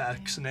mass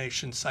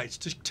vaccination sites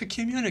to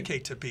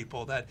communicate to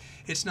people that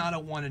it's not a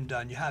one and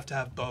done. You have to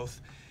have both.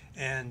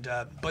 And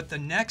but the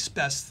next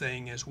best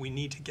thing is we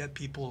need to get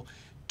people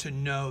to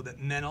know that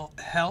mental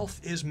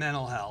health is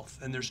mental health,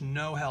 and there's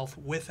no health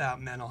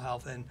without mental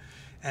health.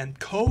 And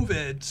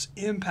COVID's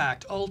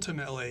impact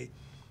ultimately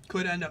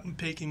could end up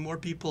taking more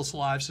people's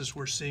lives, as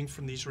we're seeing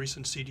from these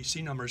recent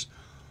CDC numbers,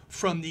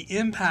 from the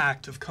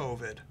impact of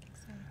COVID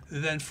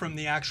than from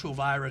the actual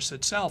virus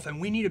itself.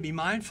 And we need to be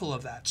mindful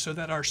of that, so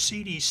that our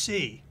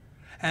CDC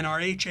and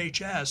our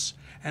HHS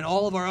and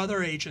all of our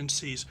other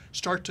agencies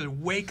start to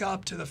wake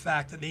up to the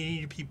fact that they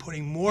need to be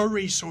putting more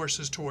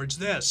resources towards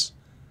this,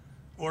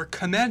 or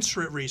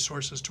commensurate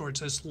resources towards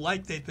this,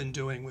 like they've been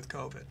doing with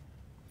COVID.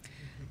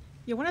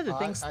 Yeah, one of the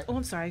things,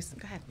 I'm sorry, go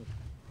ahead.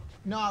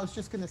 No, I was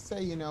just going to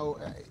say,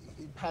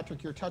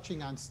 Patrick, you're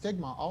touching on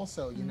stigma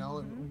also.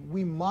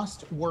 We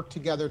must work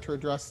together to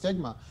address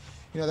stigma.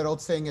 That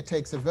old saying, it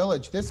takes a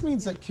village. This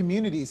means that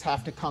communities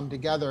have to come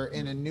together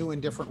in a new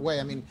and different way.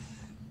 I mean,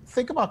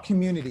 think about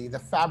community, the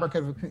fabric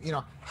of,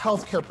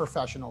 healthcare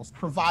professionals,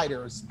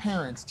 providers,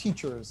 parents,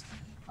 teachers,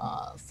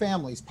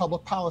 families,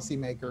 public policy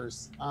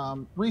makers,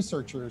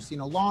 researchers,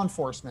 law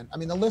enforcement. I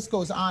mean, the list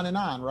goes on and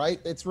on,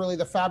 right? It's really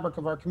the fabric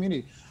of our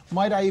community.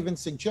 Might I even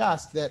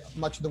suggest that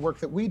much of the work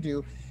that we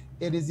do,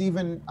 it is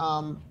even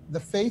the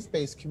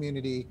faith-based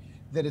community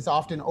that is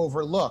often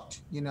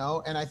overlooked,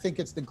 and I think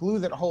it's the glue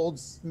that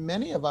holds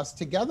many of us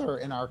together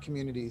in our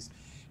communities.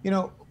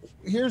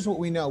 Here's what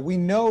we know. We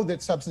know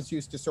that substance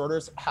use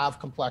disorders have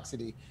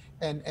complexity,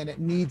 and it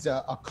needs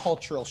a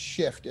cultural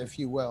shift, if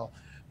you will.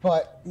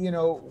 But,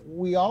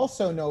 we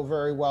also know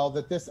very well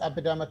that this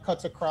epidemic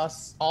cuts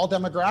across all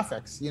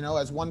demographics,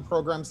 as one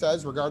program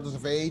says, regardless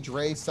of age,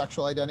 race,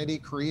 sexual identity,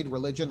 creed,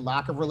 religion,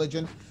 lack of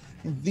religion.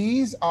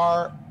 These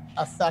are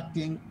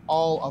affecting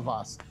all of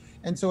us.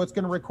 And so it's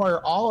going to require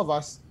all of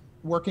us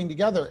working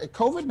together.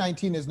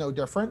 COVID-19 is no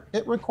different.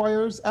 It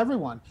requires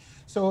everyone.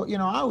 So,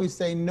 I always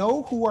say,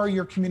 know who are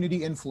your community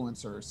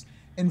influencers.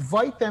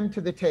 Invite them to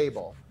the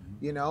table.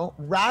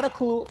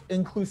 Radical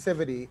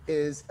inclusivity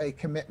is a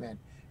commitment,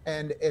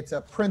 and it's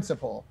a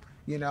principle.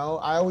 I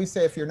always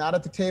say, if you're not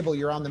at the table,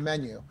 you're on the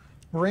menu.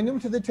 Bring them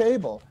to the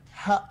table.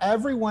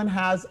 Everyone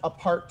has a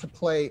part to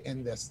play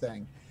in this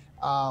thing.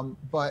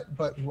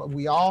 But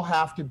we all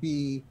have to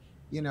be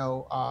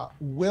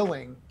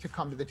willing to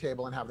come to the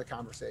table and have the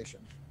conversation.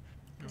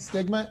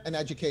 Stigma and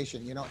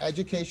education.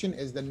 Education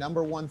is the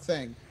number one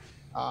thing,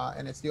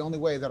 and it's the only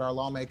way that our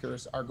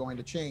lawmakers are going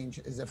to change,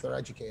 is if they're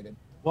educated.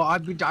 Well,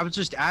 I would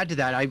just add to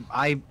that.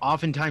 I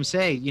oftentimes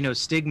say,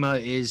 stigma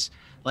is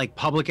like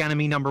public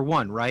enemy number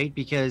one, right?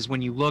 Because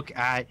when you look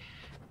at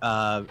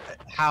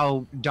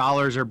how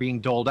dollars are being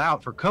doled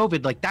out for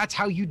COVID, like, that's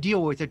how you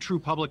deal with a true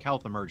public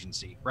health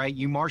emergency, right?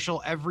 You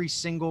marshal every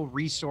single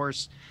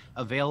resource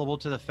available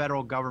to the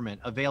federal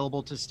government,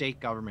 available to state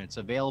governments,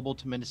 available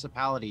to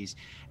municipalities,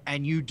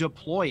 and you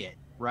deploy it,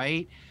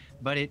 right?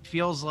 But it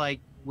feels like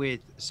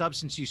with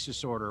substance use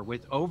disorder,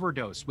 with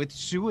overdose, with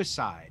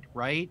suicide,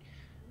 right?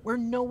 We're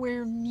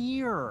nowhere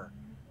near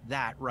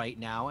that right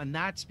now. And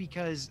that's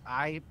because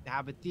I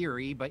have a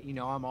theory, but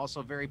I'm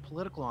also very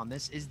political on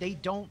this, is they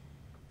don't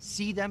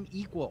see them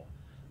equal.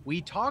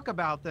 We talk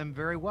about them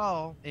very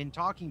well in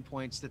talking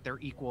points that they're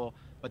equal,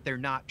 but they're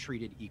not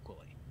treated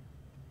equally.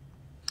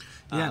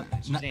 Yeah.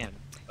 Suzanne.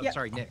 Yeah.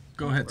 Sorry, Nick.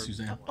 Go ahead,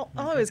 Suzanne. All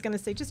I was going to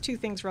say, just two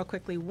things real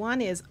quickly. One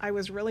is I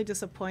was really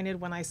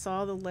disappointed when I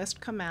saw the list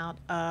come out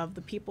of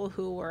the people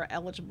who were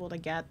eligible to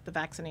get the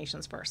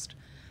vaccinations first.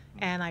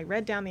 And I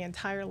read down the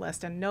entire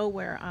list, and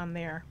nowhere on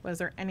there was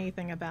there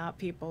anything about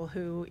people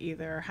who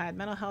either had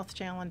mental health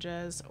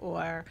challenges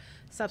or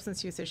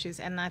substance use issues.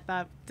 And I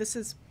thought, this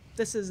is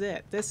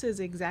it. This is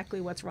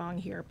exactly what's wrong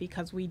here,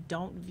 because we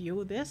don't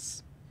view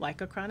this like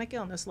a chronic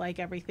illness like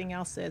everything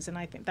else is. And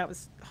I think that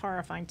was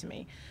horrifying to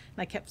me.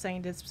 And I kept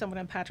saying to someone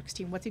on Patrick's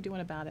team, what's he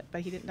doing about it? But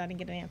I didn't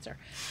get an answer.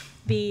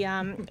 The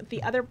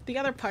other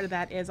part of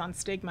that is on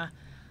stigma.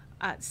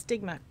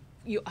 Stigma,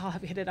 you all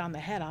have hit it on the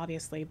head,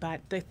 obviously,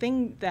 but the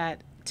thing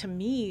that to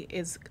me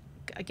is,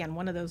 again,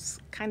 one of those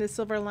kind of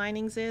silver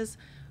linings is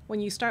when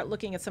you start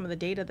looking at some of the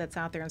data that's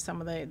out there and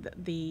some of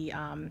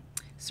the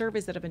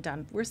surveys that have been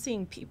done, we're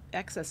seeing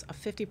excess of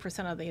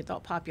 50% of the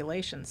adult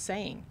population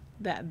saying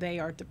that they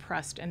are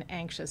depressed and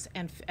anxious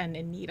and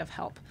in need of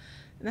help.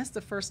 And that's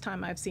the first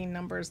time I've seen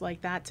numbers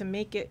like that, to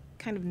make it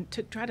kind of,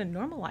 to try to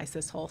normalize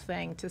this whole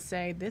thing, to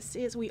say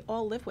we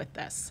all live with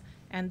this.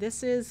 And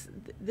this is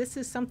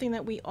something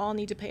that we all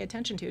need to pay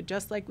attention to,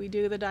 just like we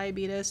do the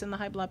diabetes and the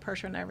high blood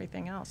pressure and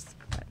everything else.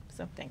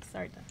 So thanks.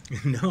 Sorry.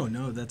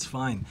 No, that's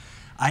fine.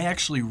 I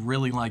actually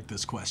really like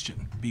this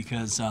question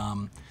because,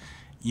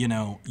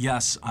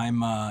 yes,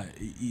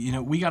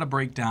 we got to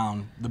break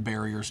down the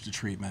barriers to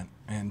treatment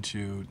and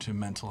to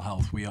mental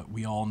health.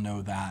 We all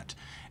know that.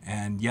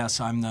 And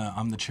yes, I'm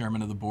the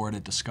chairman of the board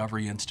at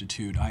Discovery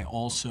Institute. I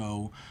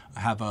also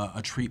have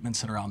a treatment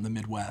center out in the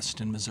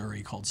Midwest in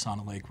Missouri called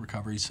Sauna Lake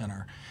Recovery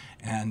Center.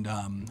 And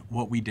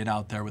what we did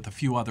out there with a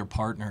few other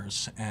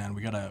partners, and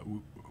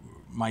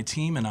my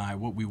team and I,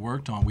 what we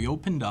worked on, we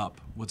opened up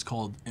what's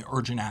called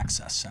urgent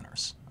access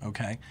centers,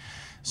 okay?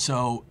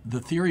 So the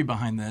theory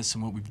behind this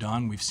and what we've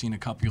done, we've seen a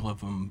couple of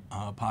them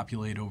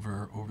populate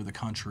over the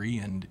country,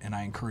 and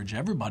I encourage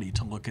everybody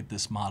to look at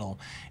this model,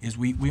 is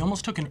we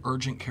almost took an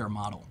urgent care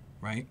model,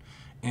 right?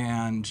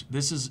 And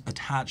this is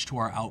attached to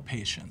our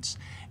outpatients.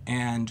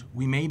 And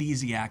we made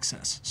easy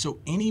access. So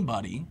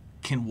anybody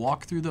can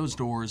walk through those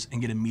doors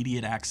and get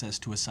immediate access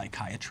to a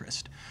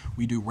psychiatrist.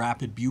 We do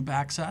rapid bube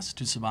access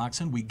to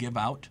Suboxone. We give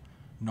out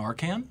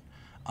Narcan.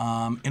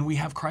 And we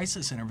have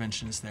crisis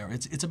interventionists there.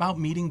 It's about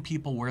meeting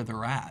people where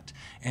they're at.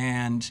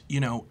 And,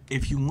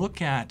 if you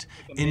look at...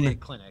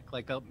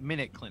 like a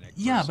minute clinic.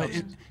 Yeah, but,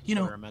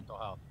 mental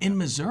health. In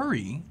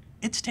Missouri,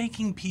 it's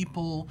taking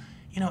people,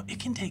 it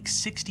can take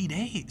 60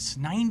 days,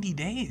 90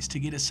 days to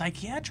get a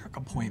psychiatric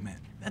appointment.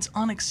 That's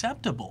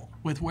unacceptable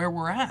with where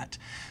we're at.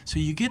 So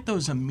you get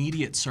those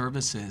immediate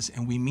services,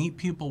 and we meet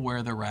people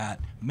where they're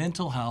at,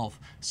 mental health,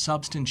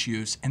 substance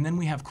use, and then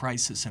we have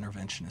crisis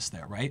interventionists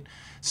there, right?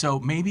 So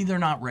maybe they're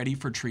not ready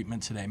for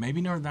treatment today. Maybe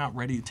they're not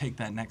ready to take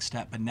that next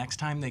step, but next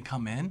time they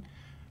come in,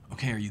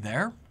 okay, are you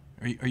there?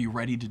 Are you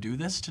ready to do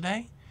this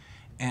today?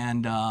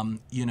 And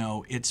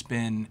it's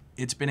been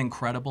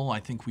incredible. I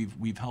think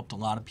we've helped a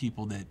lot of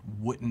people that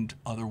wouldn't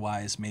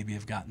otherwise maybe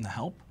have gotten the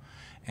help.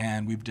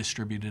 And we've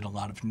distributed a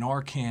lot of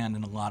Narcan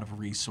and a lot of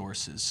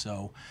resources.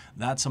 So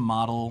that's a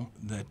model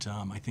that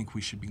I think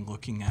we should be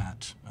looking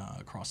at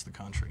across the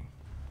country.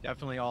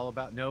 Definitely all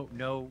about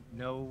no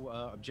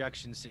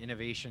objections to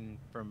innovation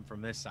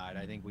from this side.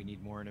 I think we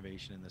need more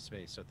innovation in this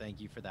space. So thank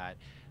you for that.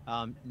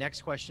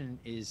 Next question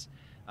is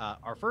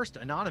our first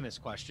anonymous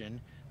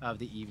question of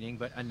the evening,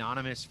 but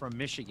anonymous from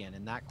Michigan.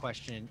 And that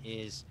question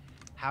is,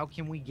 how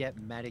can we get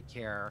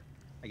Medicare,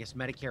 I guess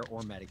Medicare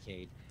or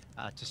Medicaid,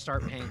 to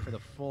start paying for the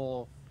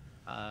full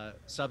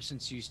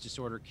substance use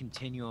disorder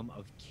continuum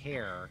of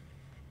care?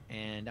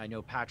 And I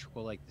know Patrick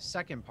will like the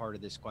second part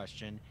of this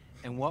question.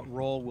 And what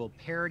role will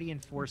parity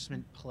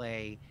enforcement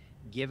play,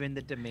 given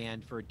the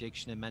demand for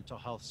addiction and mental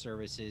health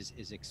services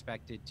is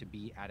expected to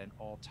be at an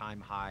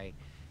all-time high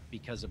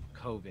because of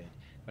COVID?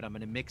 But I'm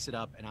going to mix it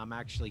up, and I'm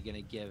actually going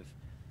to give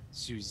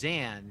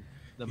Suzanne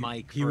the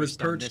mic. He was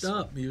perched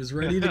up. He was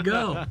ready to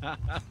go.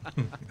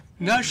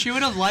 No, she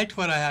would have liked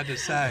what I had to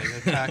say,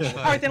 actually.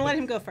 All right, then let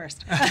him go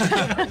first.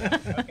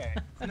 Okay.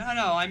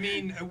 No, I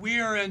mean, we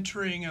are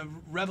entering a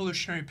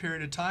revolutionary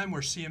period of time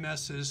where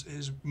CMS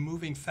is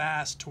moving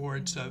fast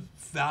towards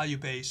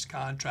value-based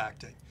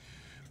contracting,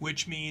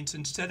 which means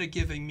instead of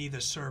giving me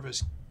the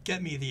service,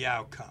 get me the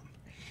outcome.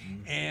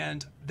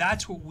 And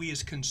that's what we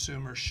as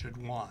consumers should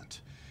want.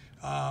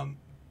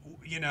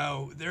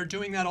 They're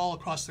doing that all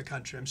across the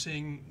country. I'm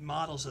seeing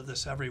models of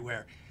this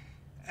everywhere.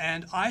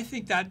 And I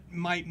think that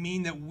might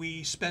mean that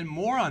we spend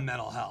more on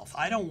mental health.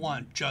 I don't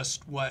want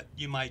just what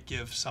you might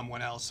give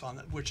someone else on,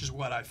 which is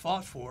what I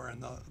fought for.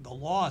 And the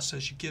law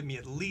says you give me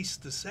at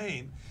least the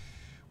same.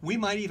 we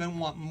might even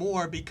want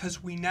more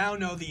because we now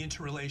know the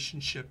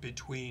interrelationship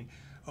between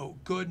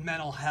good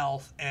mental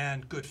health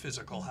and good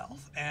physical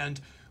health. And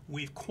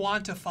we've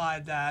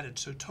quantified that.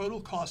 It's a total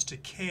cost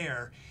of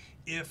care.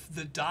 If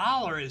the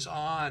dollar is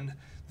on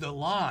the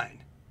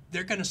line,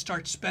 they're going to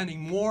start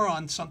spending more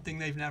on something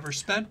they've never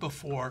spent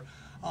before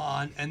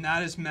on, and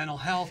that is mental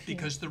health,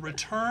 because the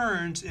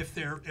returns, if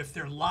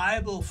they're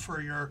liable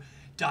for your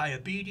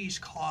diabetes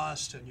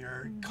cost and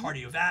your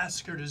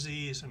cardiovascular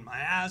disease and my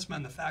asthma,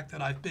 and the fact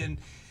that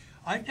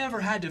I've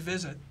never had to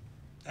visit,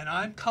 and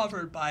I'm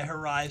covered by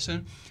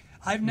Horizon.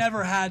 I've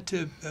never had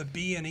to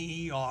be in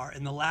an ER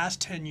in the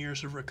last 10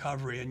 years of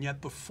recovery, and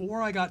yet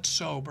before I got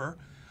sober,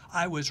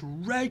 I was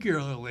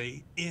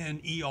regularly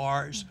in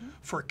ERs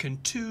for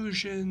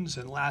contusions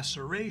and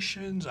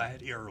lacerations. I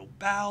had irritable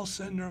bowel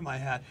syndrome. I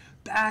had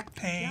back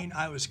pain.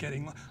 I was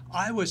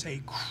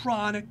a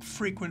chronic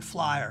frequent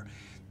flyer.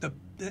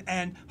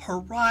 And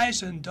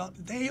Horizon,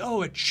 they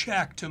owe a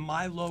check to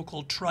my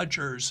local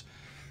trudgers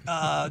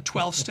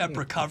 12-step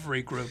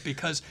recovery group,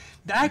 because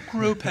that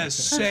group has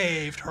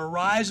saved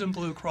Horizon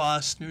Blue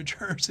Cross New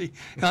Jersey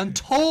an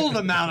untold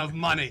amount of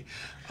money.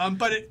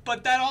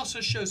 But that also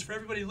shows, for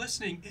everybody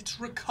listening, it's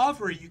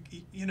recovery.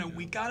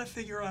 We got to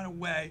figure out a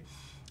way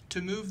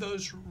to move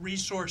those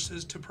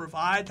resources to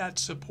provide that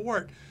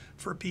support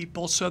for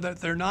people so that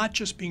they're not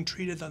just being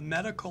treated on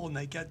medical and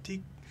they get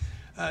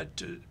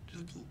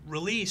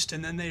released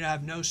and then they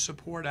have no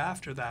support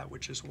after that,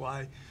 which is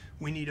why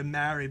we need to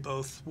marry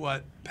both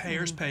what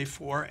payers pay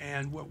for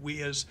and what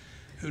we as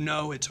who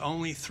know it's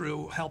only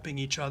through helping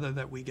each other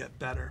that we get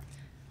better.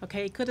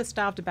 Okay, he could have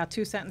stopped about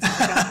 2 sentences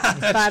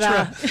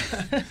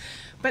ago.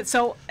 But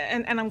so,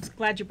 and I'm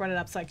glad you brought it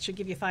up, so I should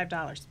give you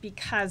 $5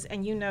 because,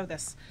 and you know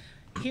this,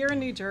 here in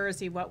New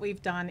Jersey, what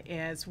we've done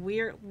is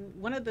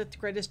one of the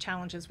greatest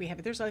challenges we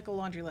have, there's like a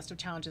laundry list of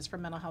challenges for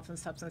mental health and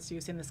substance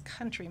use in this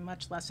country,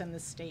 much less in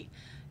this state.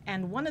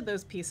 And one of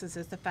those pieces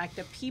is the fact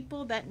that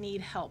people that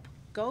need help,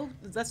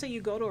 let's say you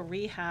go to a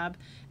rehab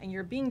and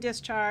you're being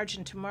discharged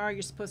and tomorrow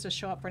you're supposed to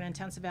show up for an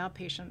intensive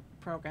outpatient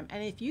program.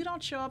 And if you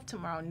don't show up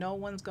tomorrow, no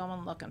one's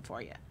going looking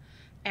for you.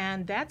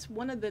 And that's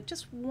one of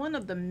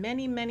the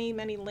many, many,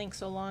 many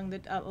links along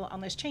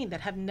on this chain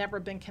that have never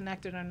been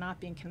connected or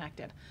not being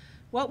connected.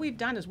 What we've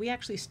done is we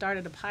actually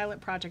started a pilot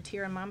project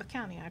here in Monmouth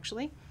County,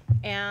 actually,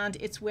 and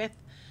it's when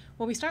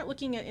we start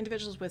looking at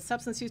individuals with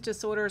substance use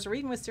disorders or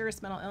even with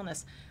serious mental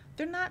illness,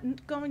 they're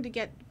not going to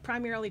get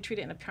primarily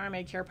treated in a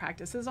primary care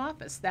practice's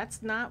office.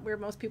 That's not where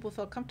most people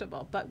feel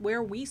comfortable. But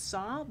where we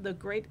saw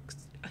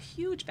a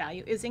huge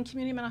value is in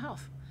community mental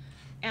health.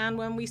 And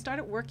when we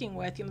started working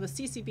with, the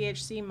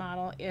CCBHC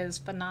model is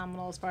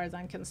phenomenal as far as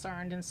I'm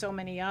concerned, and so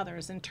many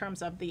others in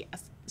terms of the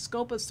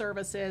scope of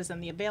services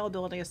and the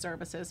availability of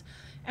services.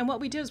 And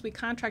what we did is we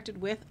contracted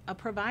with a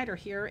provider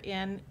here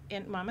in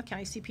Monmouth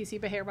County, CPC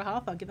Behavioral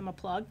Health. I'll give them a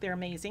plug. They're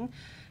amazing.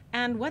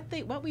 And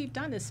what we've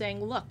done is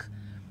saying, look,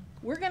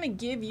 we're going to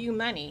give you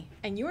money,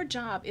 and your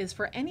job is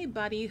for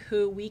anybody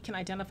who we can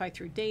identify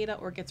through data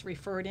or gets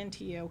referred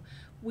into you.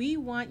 We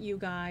want you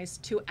guys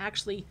to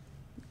actually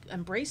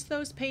embrace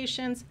those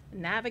patients,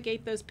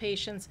 navigate those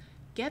patients,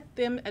 get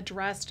them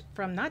addressed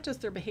from not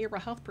just their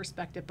behavioral health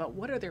perspective, but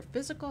what are their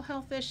physical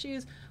health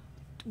issues?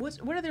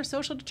 What are their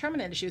social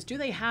determinant issues? Do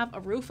they have a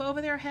roof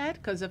over their head?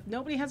 Because if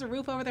nobody has a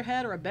roof over their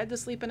head or a bed to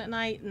sleep in at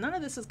night, none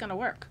of this is going to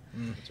work.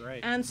 That's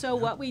right. And so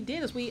what we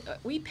did is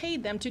we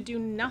paid them to do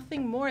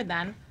nothing more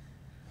than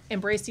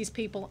embrace these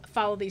people,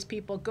 follow these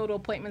people, go to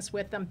appointments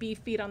with them, be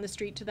feet on the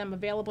street to them,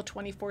 available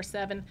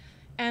 24/7.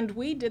 And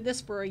we did this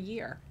for a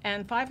year,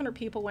 and 500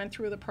 people went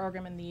through the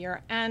program in the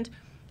year. And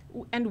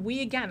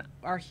we, again,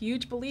 are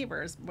huge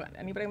believers, but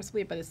anybody must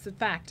believe, but it's the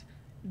fact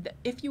that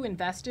if you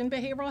invest in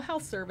behavioral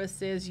health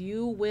services,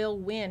 you will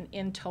win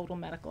in total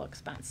medical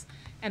expense.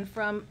 And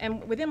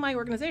within my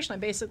organization, I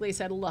basically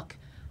said, look,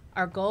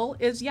 our goal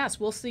is, yes,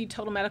 we'll see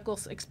total medical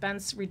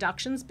expense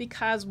reductions,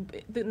 because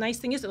the nice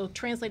thing is it'll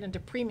translate into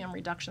premium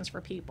reductions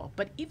for people.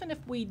 But even if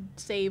we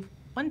save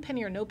 1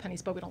 penny or no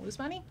pennies, but we don't lose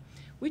money,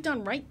 we've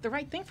done the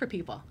right thing for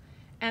people.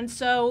 And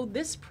so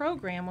this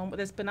program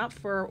that's been up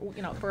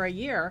for a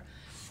year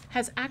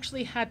has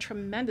actually had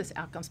tremendous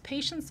outcomes.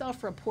 Patient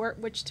self-report,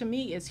 which to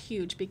me is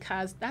huge,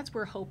 because that's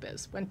where hope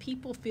is. When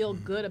people feel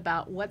good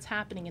about what's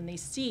happening and they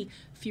see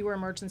fewer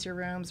emergency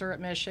rooms or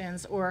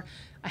admissions, or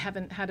I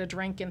haven't had a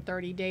drink in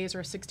 30 days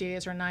or 60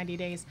 days or 90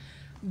 days,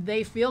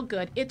 they feel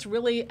good. It's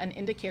really an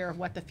indicator of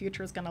what the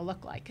future is going to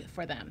look like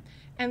for them.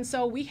 And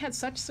so we had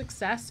such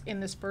success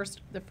in the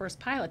first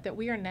pilot that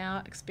we are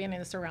now expanding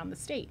this around the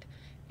state.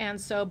 And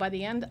so by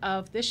the end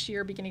of this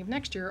year, beginning of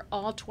next year,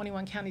 all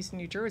 21 counties in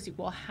New Jersey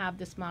will have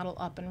this model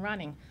up and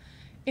running.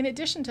 In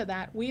addition to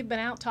that, we've been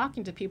out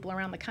talking to people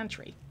around the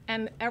country,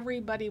 and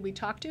everybody we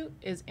talk to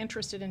is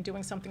interested in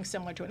doing something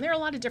similar to it. And there are a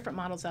lot of different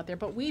models out there,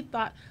 but we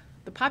thought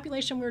the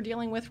population we're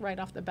dealing with right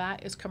off the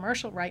bat is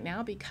commercial right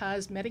now,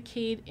 because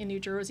Medicaid in New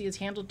Jersey is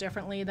handled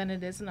differently than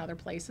it is in other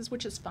places,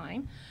 which is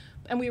fine.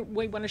 And we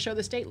want to show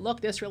the state,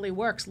 look, this really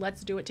works,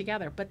 let's do it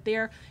together. But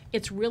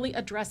it's really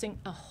addressing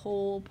a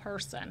whole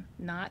person,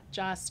 not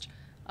just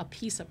a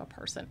piece of a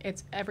person.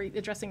 It's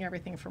addressing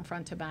everything from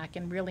front to back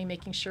and really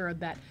making sure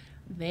that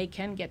they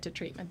can get to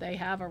treatment. They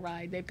have a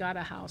ride, they've got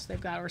a house, they've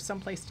got or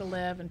someplace to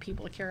live, and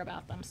people care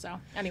about them. So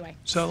anyway.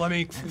 So let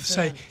me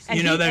say,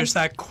 And there's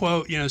that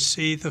quote,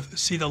 see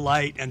the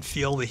light and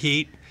feel the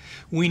heat.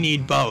 We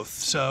need both.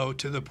 So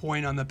to the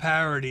point on the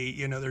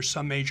parity, there's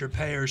some major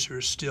payers who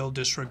are still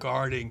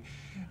disregarding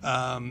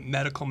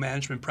medical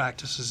management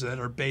practices that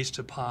are based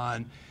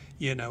upon,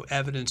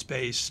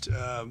 evidence-based,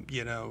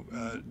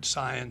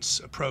 science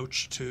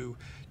approach to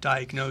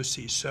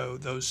diagnoses. So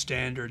those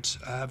standards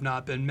have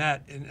not been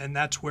met, and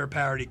that's where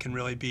parity can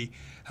really be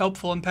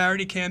helpful. And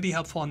parity can be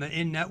helpful on the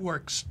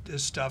in-network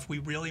stuff. We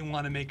really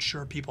want to make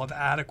sure people have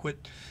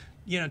adequate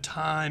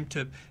time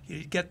to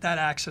get that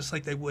access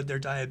like they would their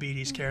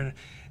diabetes care.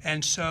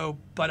 And so,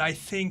 but I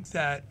think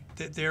that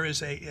there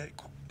is a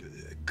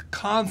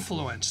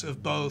confluence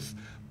of both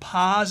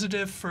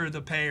positive for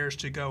the payers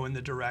to go in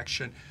the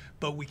direction,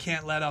 but we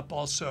can't let up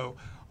also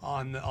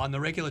on the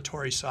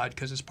regulatory side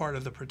because it's part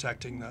of the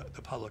protecting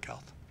the public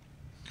health.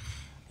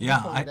 Yeah,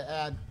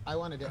 I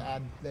wanted to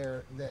add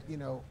there that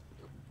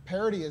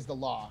parity is the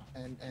law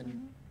and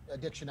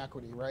addiction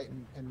equity, right?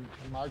 And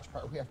in large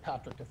part, we have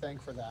Patrick to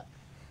thank for that.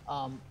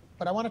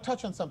 But I want to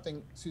touch on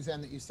something,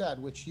 Suzanne, that you said,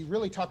 which you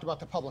really talked about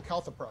the public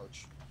health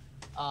approach.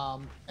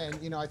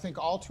 And I think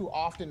all too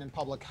often in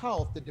public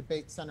health, the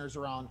debate centers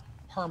around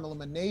harm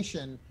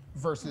elimination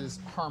versus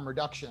harm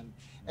reduction.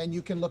 And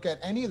you can look at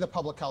any of the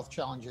public health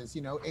challenges,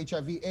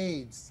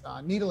 HIV/AIDS,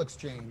 needle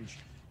exchange,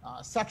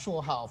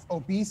 sexual health,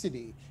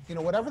 obesity,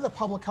 whatever the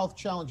public health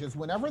challenges,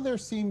 whenever there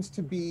seems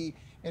to be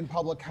in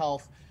public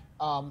health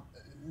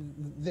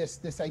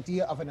this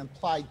idea of an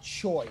implied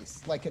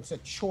choice, like it's a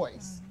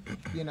choice,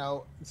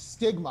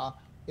 stigma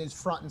is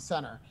front and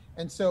center.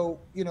 And so,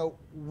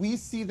 we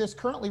see this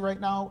currently right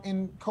now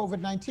in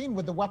COVID-19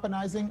 with the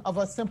weaponizing of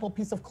a simple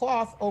piece of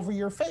cloth over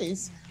your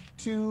face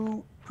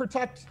to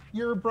protect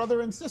your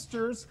brother and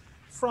sisters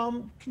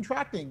from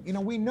contracting.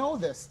 We know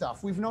this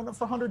stuff. We've known it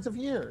for hundreds of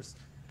years.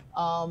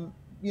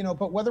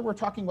 But whether we're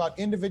talking about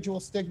individual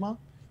stigma,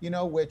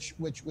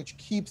 which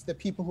keeps the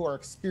people who are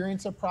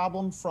experiencing a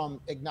problem from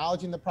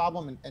acknowledging the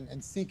problem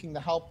and seeking the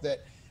help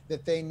that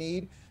they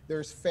need.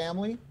 There's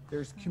family,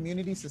 there's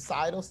community,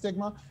 societal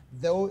stigma.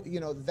 Though,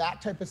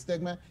 that type of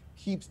stigma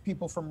keeps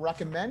people from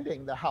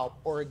recommending the help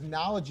or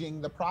acknowledging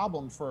the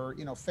problem for,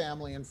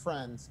 family and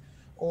friends.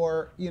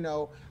 Or,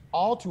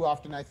 all too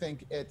often, I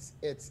think it's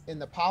in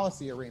the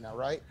policy arena,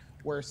 right?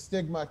 Where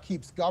stigma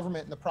keeps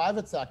government and the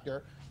private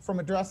sector from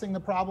addressing the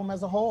problem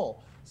as a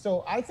whole.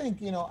 So I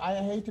think, I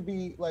hate to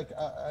be like,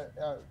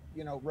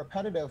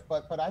 repetitive,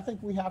 but I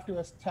think we have to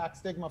attack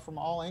stigma from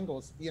all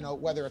angles,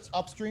 whether it's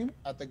upstream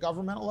at the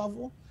governmental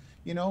level,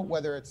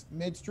 whether it's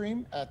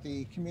midstream at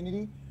the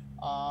community,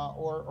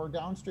 or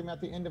downstream at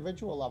the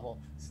individual level.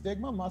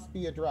 Stigma must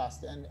be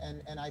addressed.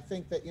 And I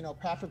think that,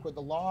 Patrick, with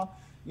the law,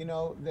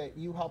 that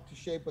you helped to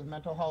shape with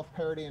mental health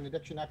parity and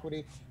addiction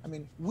equity, I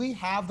mean, we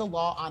have the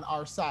law on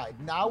our side.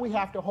 Now we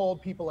have to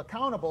hold people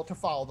accountable to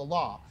follow the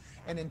law.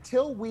 And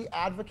until we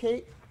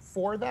advocate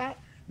for that,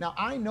 now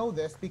I know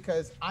this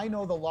because I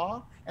know the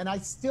law, and I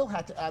still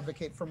had to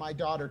advocate for my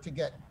daughter to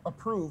get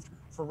approved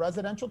for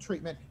residential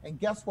treatment. And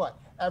guess what?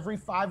 Every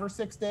 5 or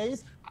 6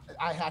 days,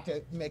 I had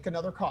to make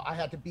another call. I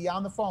had to be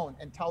on the phone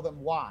and tell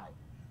them why.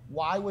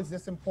 Why was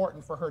this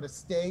important for her to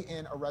stay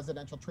in a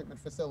residential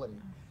treatment facility?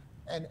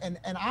 And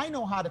I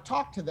know how to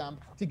talk to them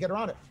to get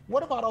around it.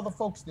 What about all the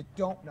folks that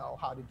don't know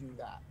how to do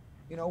that?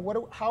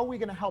 How are we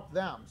going to help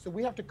them? So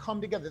we have to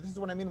come together. This is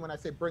what I mean when I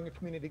say bring a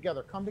community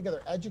together. Come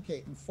together,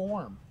 educate,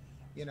 inform,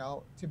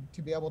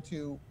 to be able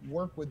to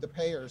work with the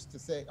payers to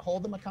say,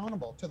 hold them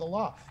accountable to the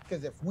law.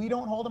 Because if we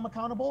don't hold them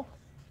accountable,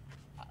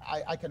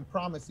 I can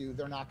promise you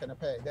they're not going to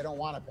pay. They don't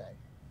want to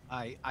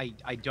pay.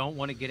 I don't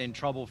want to get in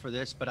trouble for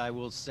this, but I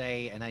will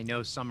say, and I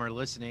know some are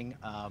listening,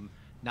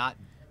 not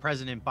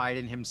President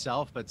Biden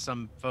himself, but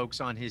some folks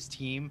on his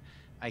team.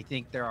 I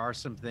think there are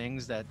some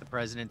things that the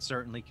president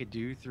certainly could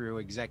do through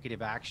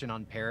executive action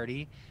on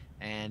parity,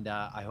 and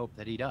I hope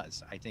that he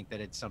does. I think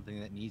that it's something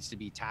that needs to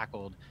be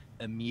tackled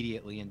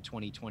immediately in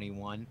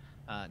 2021,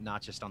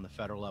 not just on the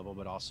federal level,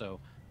 but also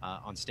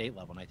on state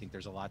level. And I think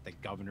there's a lot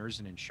that governors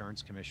and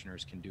insurance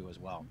commissioners can do as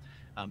well.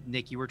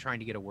 Nick, you were trying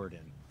to get a word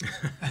in.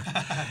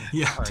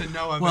 Yeah. To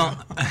know about.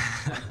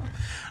 Well,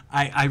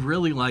 I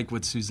really like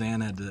what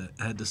Suzanne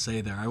had to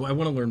say there. I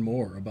want to learn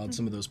more about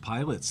some of those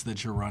pilots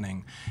that you're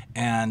running.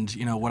 And,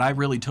 what I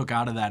really took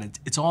out of that,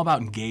 it's all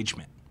about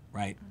engagement,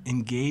 right?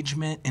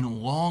 Engagement and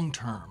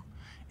long-term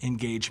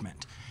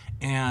engagement.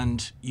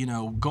 And,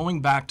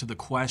 going back to the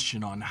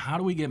question on how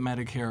do we get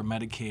Medicare or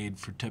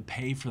Medicaid to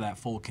pay for that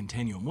full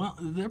continuum? Well,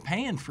 they're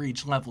paying for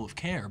each level of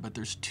care, but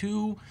there's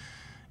two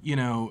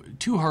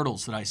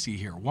hurdles that I see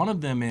here. One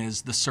of them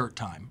is the cert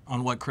time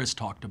on what Chris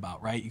talked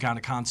about, right? You got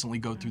to constantly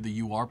go through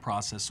the UR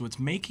process. So it's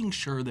making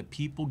sure that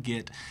people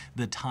get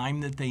the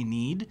time that they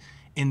need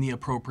in the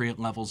appropriate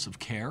levels of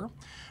care.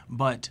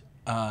 But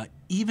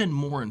even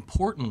more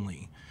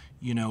importantly,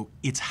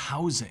 it's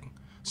housing.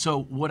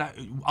 So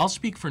I'll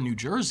speak for New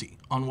Jersey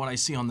on what I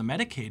see on the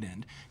Medicaid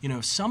end. You know,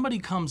 if somebody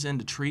comes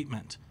into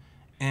treatment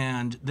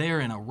and they're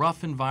in a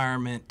rough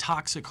environment,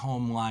 toxic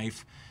home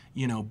life,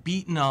 you know,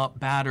 beaten up,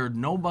 battered,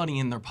 nobody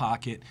in their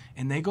pocket,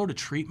 and they go to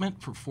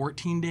treatment for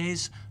 14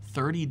 days,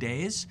 30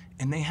 days,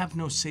 and they have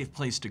no safe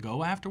place to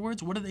go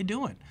afterwards, what are they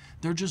doing?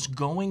 They're just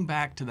going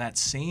back to that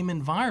same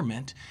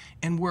environment,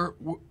 and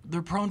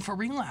they're prone for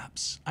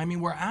relapse. I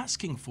mean, we're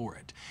asking for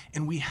it,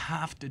 and we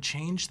have to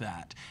change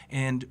that.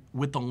 And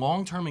with the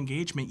long-term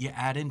engagement, you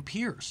add in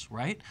peers,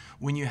 right?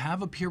 When you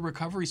have a peer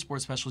recovery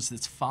support specialist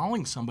that's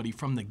following somebody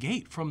from the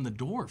gate, from the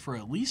door for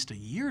at least a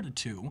year to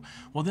two,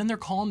 well, then they're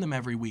calling them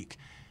every week.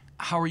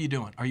 How are you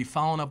doing? Are you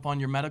following up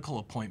on your medical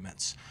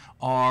appointments?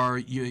 Are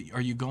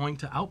you going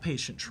to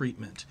outpatient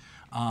treatment?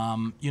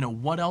 You know,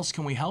 what else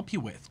can we help you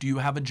with? Do you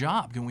have a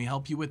job? Can we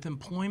help you with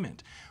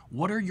employment?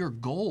 What are your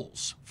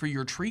goals for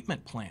your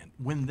treatment plan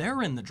when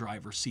they're in the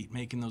driver's seat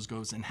making those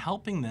goals and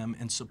helping them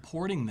and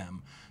supporting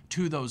them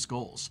to those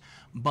goals?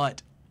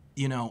 But,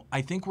 you know,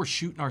 I think we're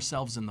shooting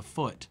ourselves in the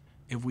foot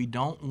if we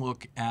don't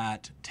look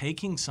at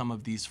taking some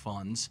of these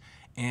funds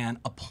and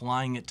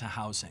applying it to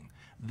housing.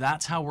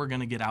 That's how we're going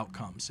to get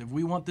outcomes. If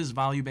we want this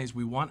value-based,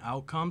 we want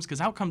outcomes, because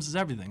outcomes is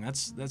everything.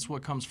 That's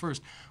what comes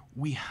first.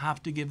 We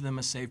have to give them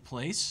a safe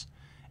place,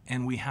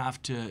 and we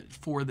have to,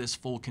 for this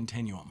full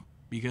continuum.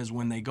 Because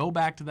when they go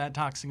back to that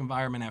toxic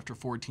environment after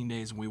 14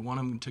 days and we want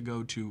them to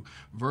go to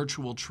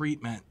virtual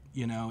treatment,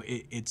 you know,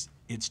 it's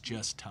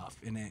just tough.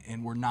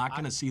 And we're not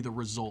going to see the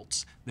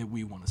results that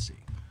we want to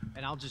see.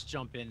 And I'll just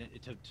jump in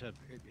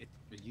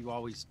you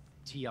always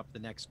tee up the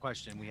next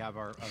question. We have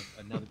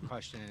another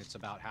question, and it's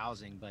about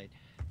housing. But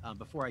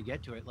before I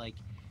get to it,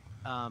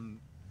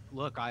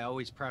 look, I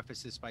always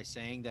preface this by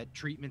saying that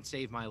treatment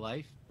saved my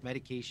life.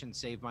 Medication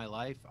saved my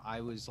life. I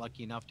was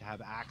lucky enough to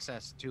have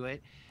access to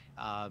it.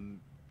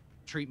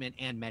 Treatment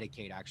and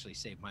Medicaid actually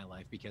saved my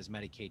life because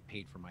Medicaid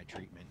paid for my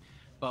treatment.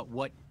 But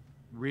what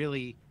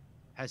really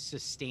has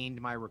sustained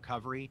my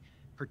recovery,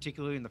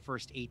 particularly in the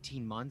first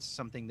 18 months,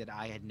 something that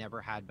I had never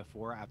had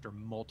before after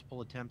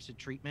multiple attempts at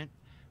treatment,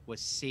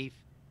 was safe,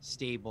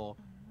 stable,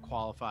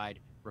 qualified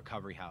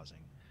recovery housing.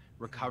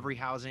 Recovery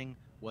housing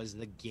was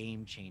the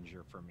game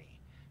changer for me.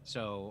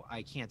 So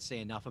I can't say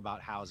enough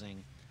about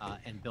housing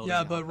and building.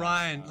 Yeah, but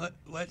Ryan,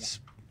 let's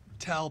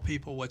tell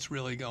people what's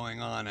really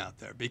going on out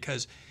there,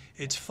 because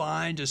it's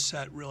fine to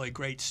set really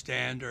great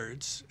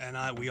standards,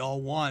 and we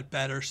all want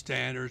better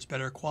standards,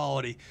 better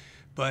quality,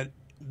 but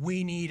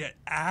we need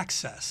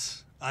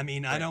access. I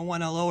mean, right. I don't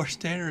want to lower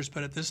standards,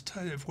 but at this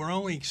time, if we're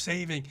only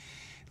saving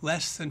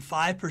less than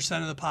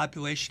 5% of the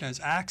population has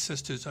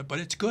access to it, but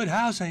it's good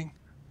housing,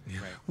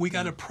 right. We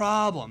got a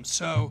problem.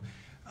 So,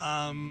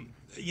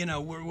 you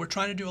know, we're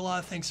trying to do a lot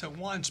of things at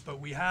once, but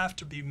we have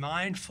to be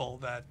mindful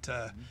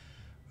that,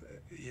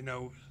 you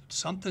know,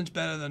 something's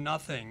better than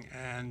nothing.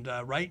 And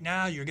right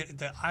now,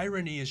 the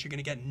irony is you're going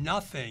to get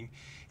nothing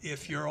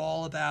if you're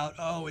all about,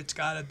 oh, it's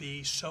got to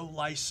be so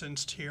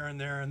licensed here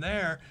and there and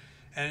there,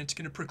 and it's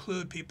going to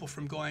preclude people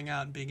from going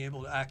out and being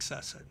able to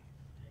access it.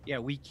 Yeah,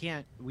 we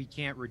can't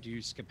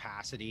reduce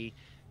capacity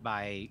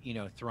by, you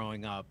know,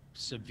 throwing up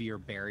severe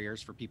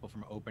barriers for people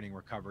from opening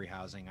recovery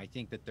housing. I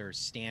think that there's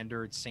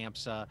standards.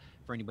 SAMHSA,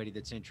 for anybody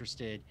that's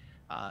interested,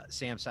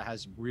 SAMHSA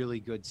has really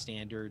good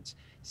standards.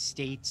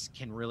 States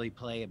can really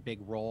play a big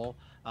role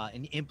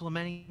in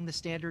implementing the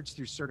standards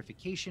through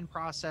certification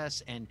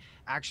process. And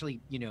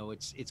actually, you know,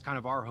 it's kind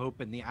of our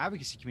hope in the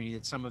advocacy community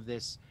that some of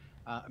this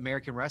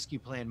American Rescue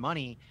Plan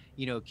money,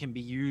 you know, can be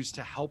used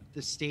to help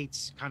the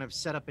states kind of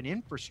set up an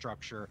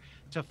infrastructure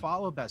to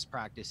follow best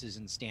practices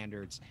and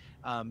standards.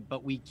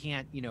 But we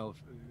can't, you know,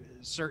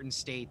 certain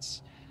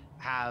states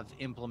have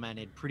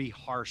implemented pretty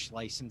harsh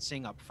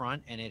licensing up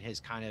front, and it has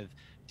kind of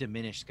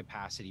diminished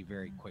capacity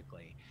very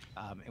quickly.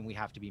 And we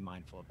have to be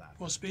mindful of that.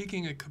 Well,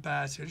 speaking of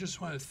capacity, I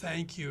just want to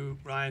thank you,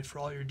 Ryan, for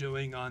all you're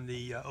doing on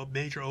the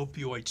major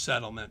opioid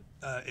settlement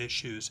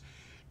issues.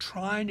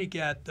 Trying to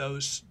get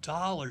those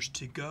dollars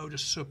to go to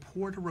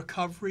support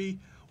recovery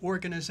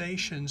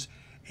organizations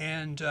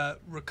and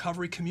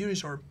recovery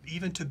communities, or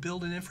even to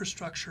build an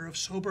infrastructure of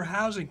sober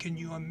housing. Can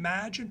you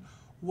imagine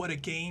what a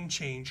game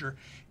changer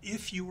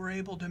if you were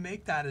able to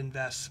make that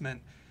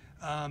investment?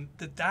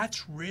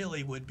 That's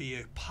really would be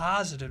a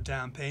positive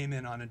down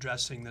payment on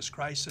addressing this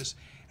crisis.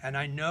 And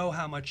I know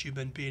how much you've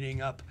been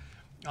beating up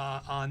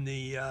on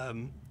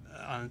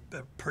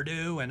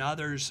Purdue and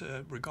others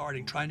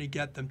regarding trying to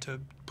get them to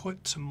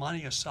put some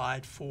money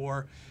aside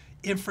for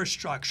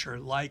infrastructure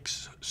like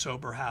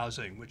sober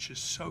housing, which is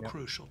so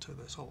crucial to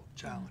this whole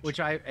challenge. Which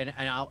I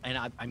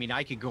mean,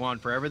 I could go on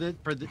forever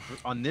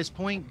on this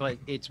point, but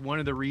it's one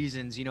of the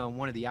reasons, you know, and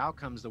one of the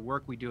outcomes, the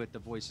work we do at the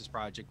Voices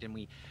Project, and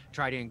we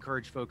try to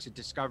encourage folks at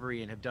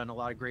Discovery and have done a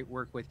lot of great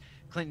work with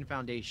Clinton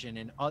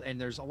Foundation,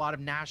 and there's a lot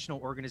of national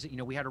organizations. You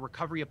know, we had a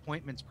recovery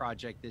appointments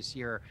project this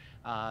year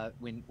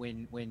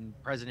when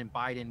President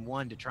Biden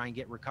won to try and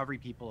get recovery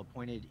people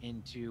appointed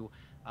into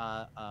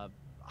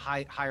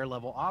higher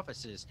level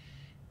offices.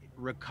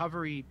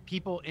 Recovery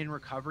people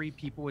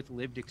with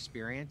lived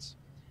experience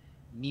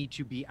need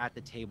to be at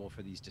the table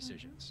for these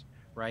decisions,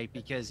 right?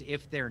 Because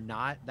if they're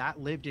not,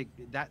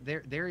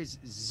 there is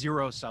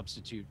zero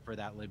substitute for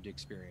that lived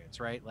experience,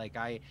 right? Like,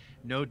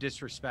 no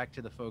disrespect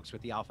to the folks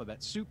with the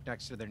alphabet soup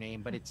next to their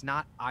name, but it's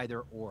not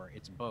either or,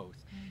 it's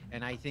both.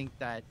 And I think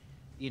that,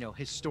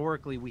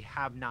 historically we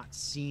have not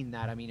seen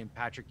that. I mean, and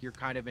Patrick, you're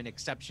kind of an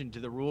exception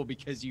to the rule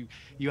because you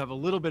have a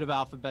little bit of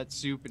alphabet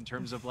soup in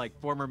terms of like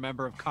former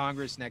member of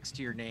Congress next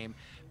to your name.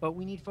 But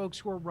we need folks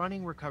who are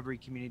running recovery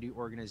community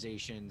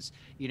organizations,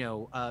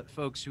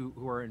 folks who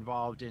are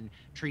involved in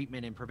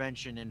treatment and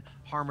prevention and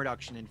harm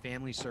reduction and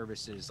family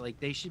services. Like,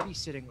 they should be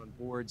sitting on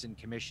boards and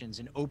commissions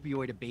and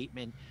opioid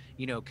abatement,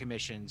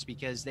 commissions,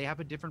 because they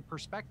have a different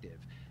perspective.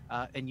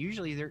 And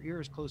usually their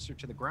ear is closer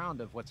to the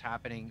ground of what's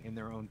happening in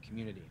their own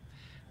community.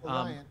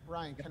 Well,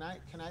 Ryan,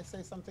 can I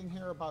say something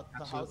here about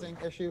the Absolutely.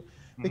 housing issue?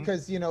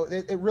 Because,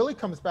 it really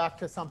comes back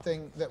to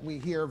something that we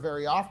hear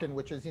very often,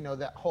 which is,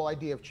 that whole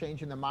idea of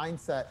changing the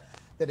mindset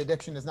that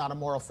addiction is not a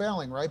moral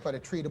failing, right, but a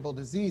treatable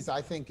disease,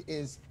 I think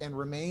is and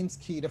remains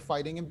key to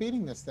fighting and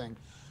beating this thing.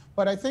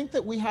 But I think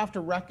that we have to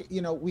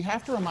we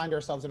have to remind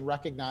ourselves and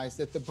recognize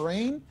that the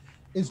brain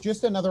is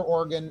just another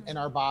organ in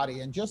our body.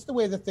 And just the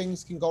way that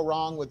things can go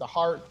wrong with the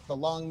heart, the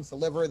lungs, the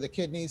liver, the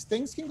kidneys,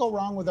 things can go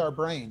wrong with our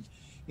brain.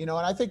 And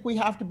I think we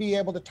have to be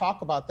able to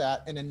talk about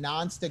that in a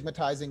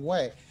non-stigmatizing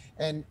way.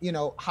 And,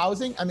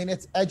 housing, I mean,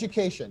 it's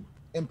education,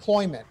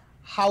 employment,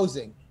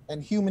 housing,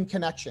 and human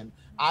connection.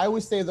 I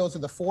always say those are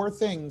the four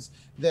things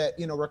that,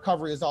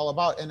 recovery is all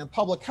about. And in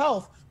public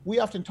health, we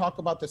often talk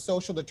about the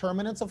social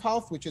determinants of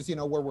health, which is,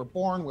 where we're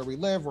born, where we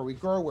live, where we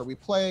grow, where we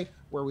play,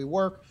 where we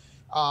work.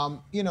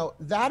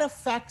 That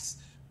affects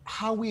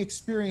how we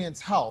experience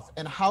health.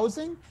 And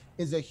housing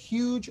is a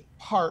huge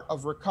part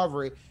of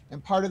recovery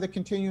and part of the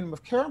continuum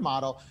of care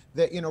model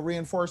that,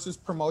 reinforces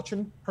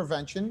promotion,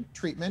 prevention,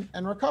 treatment,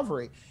 and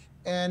recovery.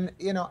 And,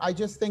 I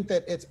just think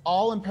that it's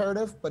all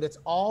imperative, but it's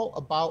all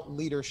about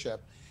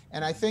leadership.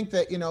 And I think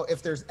that,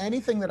 if there's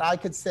anything that I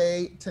could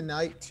say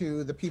tonight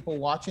to the people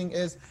watching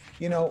is,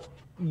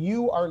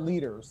 you are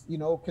leaders,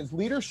 because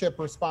leadership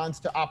responds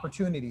to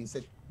opportunities,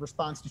 it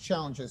responds to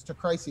challenges, to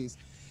crises.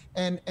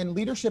 And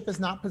leadership is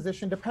not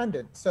position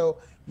dependent. So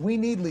we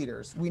need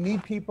leaders. We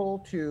need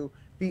people to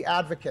be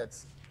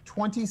advocates.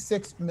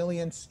 26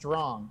 million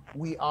strong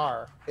we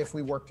are if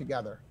we work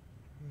together.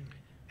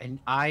 And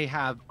I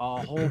have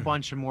a whole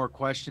bunch of more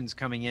questions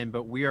coming in,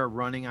 but we are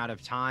running out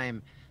of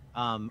time.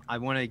 I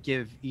want to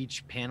give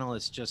each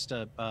panelist just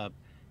a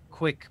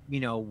quick,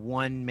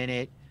 1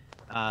 minute.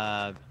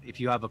 If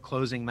you have a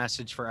closing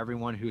message for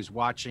everyone who's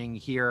watching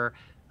here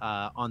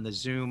on the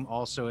Zoom.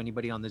 Also,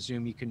 anybody on the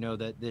Zoom, you can know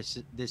that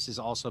this is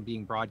also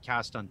being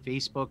broadcast on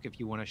Facebook. If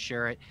you want to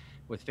share it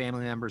with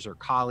family members or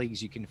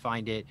colleagues, you can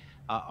find it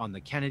on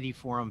the Kennedy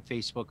Forum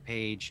Facebook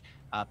page,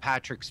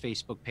 Patrick's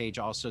Facebook page,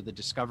 also the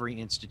Discovery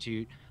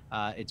Institute.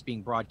 It's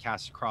being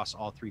broadcast across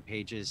all three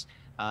pages.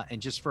 And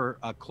just for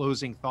a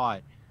closing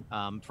thought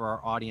for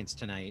our audience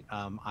tonight,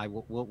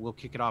 we'll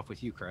kick it off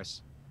with you,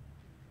 Chris.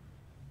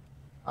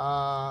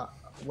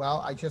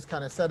 Well, I just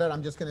kind of said it.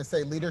 I'm just going to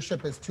say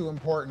leadership is too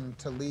important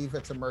to leave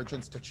its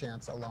emergence to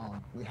chance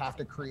alone. We have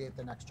to create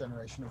the next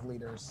generation of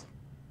leaders.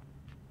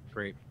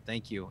 Great.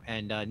 Thank you.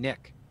 And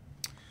Nick.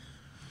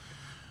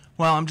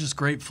 Well, I'm just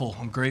grateful.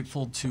 I'm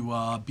grateful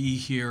to be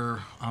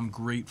here. I'm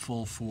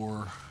grateful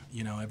for,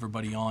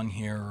 everybody on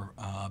here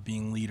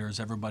being leaders,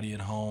 everybody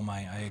at home.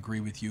 I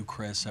agree with you,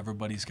 Chris.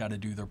 Everybody's got to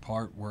do their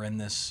part. We're in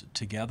this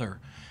together.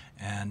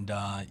 And,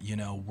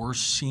 we're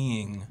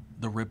seeing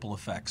the ripple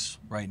effects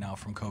right now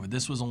from COVID.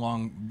 This was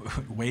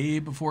way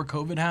before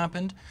COVID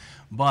happened,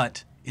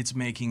 but it's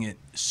making it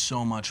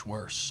so much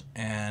worse.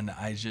 And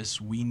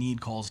we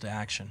need calls to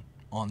action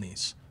on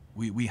these.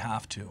 We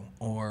have to,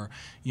 or,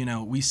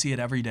 we see it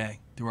every day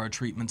through our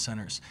treatment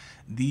centers.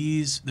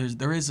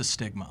 There is a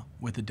stigma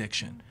with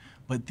addiction,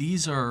 but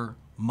these are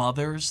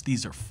mothers,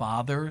 these are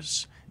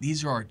fathers,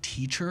 these are our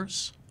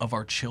teachers of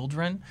our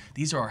children,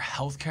 these are our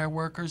healthcare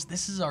workers,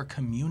 this is our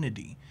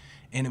community.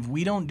 And if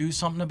we don't do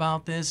something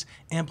about this,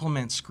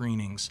 implement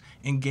screenings,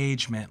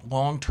 engagement,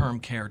 long-term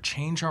care,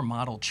 change our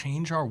model,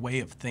 change our way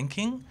of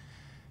thinking,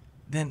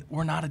 then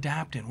we're not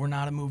adapting, we're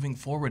not moving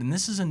forward. And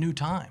this is a new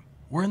time.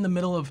 We're in the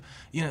middle of,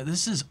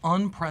 this is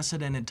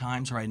unprecedented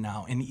times right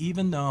now. And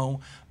even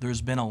though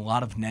there's been a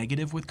lot of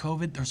negative with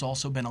COVID, there's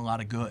also been a lot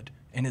of good.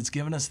 And it's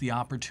given us the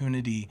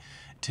opportunity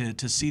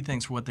to see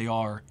things for what they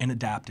are and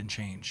adapt and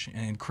change.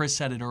 And Chris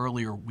said it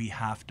earlier, we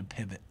have to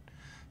pivot.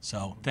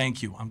 So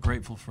thank you. I'm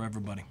grateful for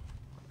everybody.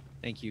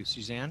 Thank you.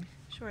 Suzanne?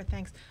 Sure,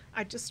 thanks.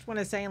 I just want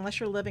to say, unless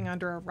you're living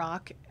under a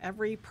rock,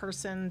 every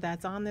person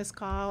that's on this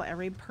call,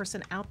 every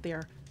person out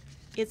there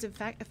is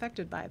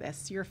affected by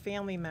this. Your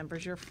family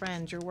members, your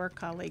friends, your work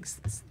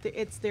colleagues,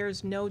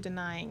 there's no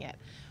denying it.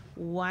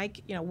 Why,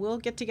 we'll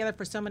get together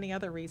for so many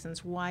other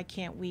reasons. Why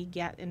can't we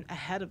get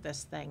ahead of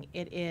this thing?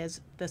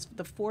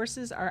 The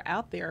forces are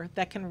out there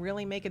that can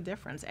really make a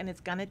difference, and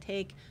it's going to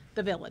take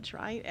the village,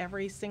 right?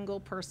 Every single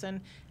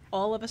person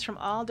all of us from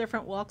all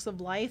different walks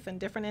of life and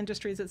different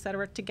industries, et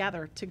cetera,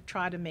 together to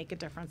try to make a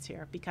difference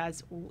here.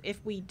 Because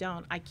if we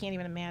don't, I can't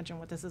even imagine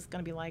what this is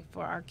going to be like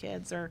for our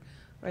kids or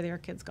their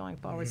kids going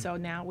forward. So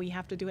now we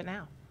have to do it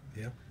now.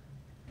 Yeah.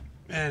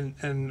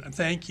 And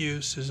thank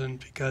you, Susan,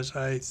 because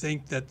I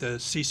think that the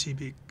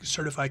CCB,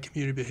 Certified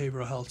Community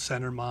Behavioral Health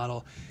Center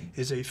model,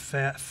 is a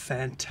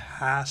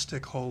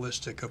fantastic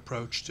holistic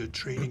approach to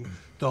treating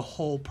the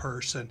whole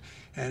person.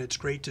 And it's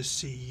great to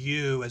see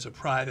you as a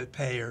private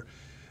payer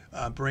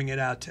bring it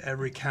out to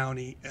every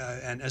county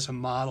and as a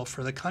model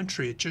for the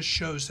country. It just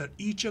shows that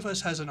each of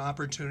us has an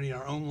opportunity in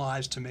our own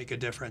lives to make a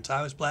difference.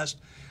 I was blessed.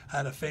 I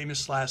had a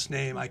famous last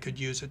name. I could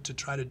use it to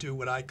try to do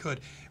what I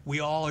could. We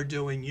all are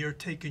doing. You're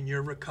taking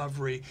your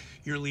recovery,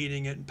 you're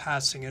leading it and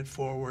passing it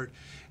forward.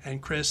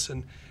 And Chris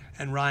and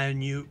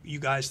Ryan, you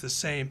guys the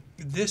same.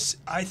 This,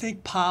 I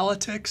think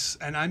politics,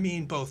 and I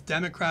mean both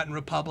Democrat and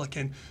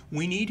Republican,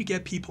 we need to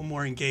get people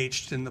more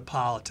engaged in the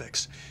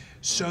politics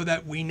so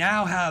that we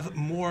now have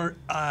more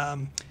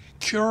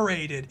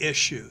curated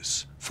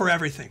issues for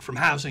everything from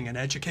housing and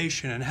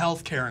education and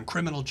healthcare and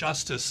criminal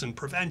justice and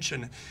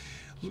prevention,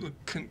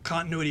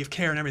 continuity of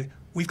care and everything.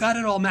 We've got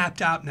it all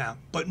mapped out now,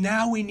 but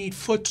now we need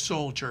foot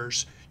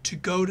soldiers to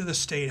go to the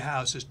state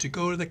houses, to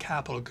go to the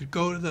Capitol, to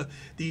go to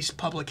these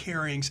public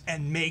hearings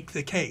and make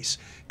the case,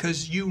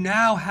 because you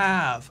now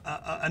have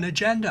an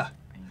agenda.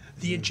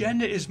 The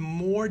agenda is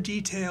more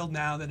detailed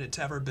now than it's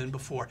ever been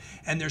before,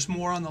 and there's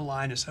more on the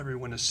line, as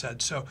everyone has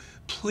said. So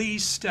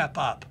please step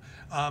up.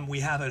 We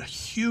have a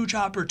huge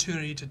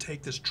opportunity to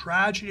take this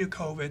tragedy of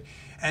COVID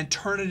and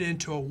turn it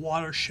into a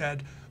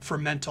watershed for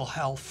mental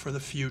health for the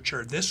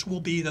future. This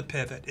will be the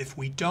pivot. If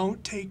we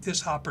don't take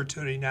this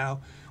opportunity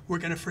now, we're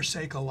going to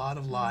forsake a lot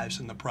of lives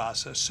in the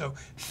process. So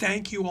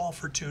thank you all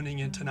for tuning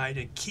in tonight,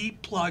 and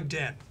keep plugged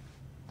in.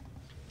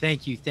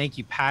 Thank you,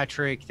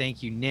 Patrick.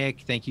 Thank you,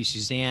 Nick. Thank you,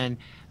 Suzanne.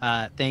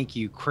 Thank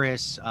you,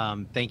 Chris.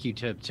 Thank you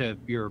to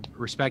your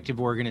respective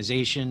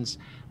organizations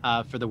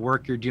for the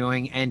work you're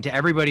doing, and to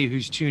everybody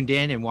who's tuned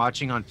in and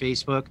watching on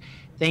Facebook.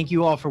 Thank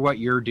you all for what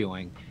you're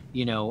doing.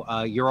 You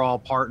know, you're all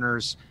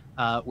partners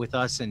with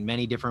us in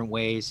many different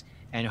ways,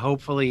 and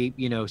hopefully,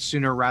 you know,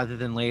 sooner rather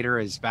than later,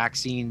 as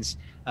vaccines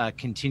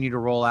continue to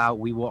roll out,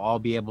 we will all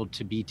be able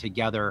to be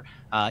together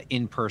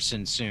in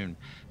person soon.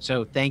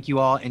 So thank you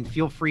all, and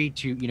feel free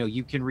to, you know,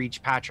 you can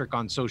reach Patrick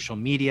on social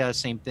media.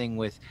 Same thing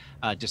with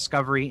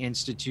Discovery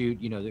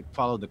Institute. You know,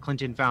 follow the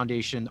Clinton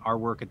Foundation, our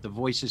work at the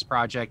Voices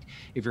Project.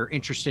 If you're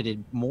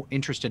interested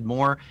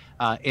more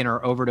in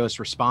our overdose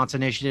response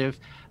initiative,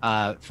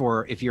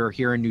 if you're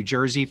here in New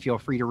Jersey, feel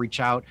free to reach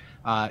out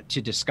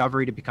to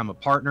Discovery to become a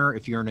partner.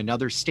 If you're in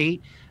another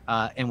state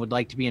and would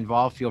like to be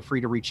involved, feel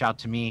free to reach out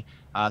to me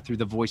through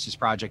the Voices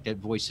Project at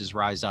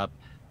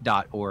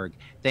voicesriseup.org.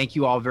 Thank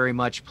you all very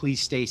much.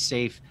 Please stay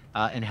safe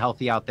and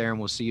healthy out there, and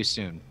we'll see you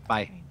soon.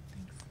 Bye.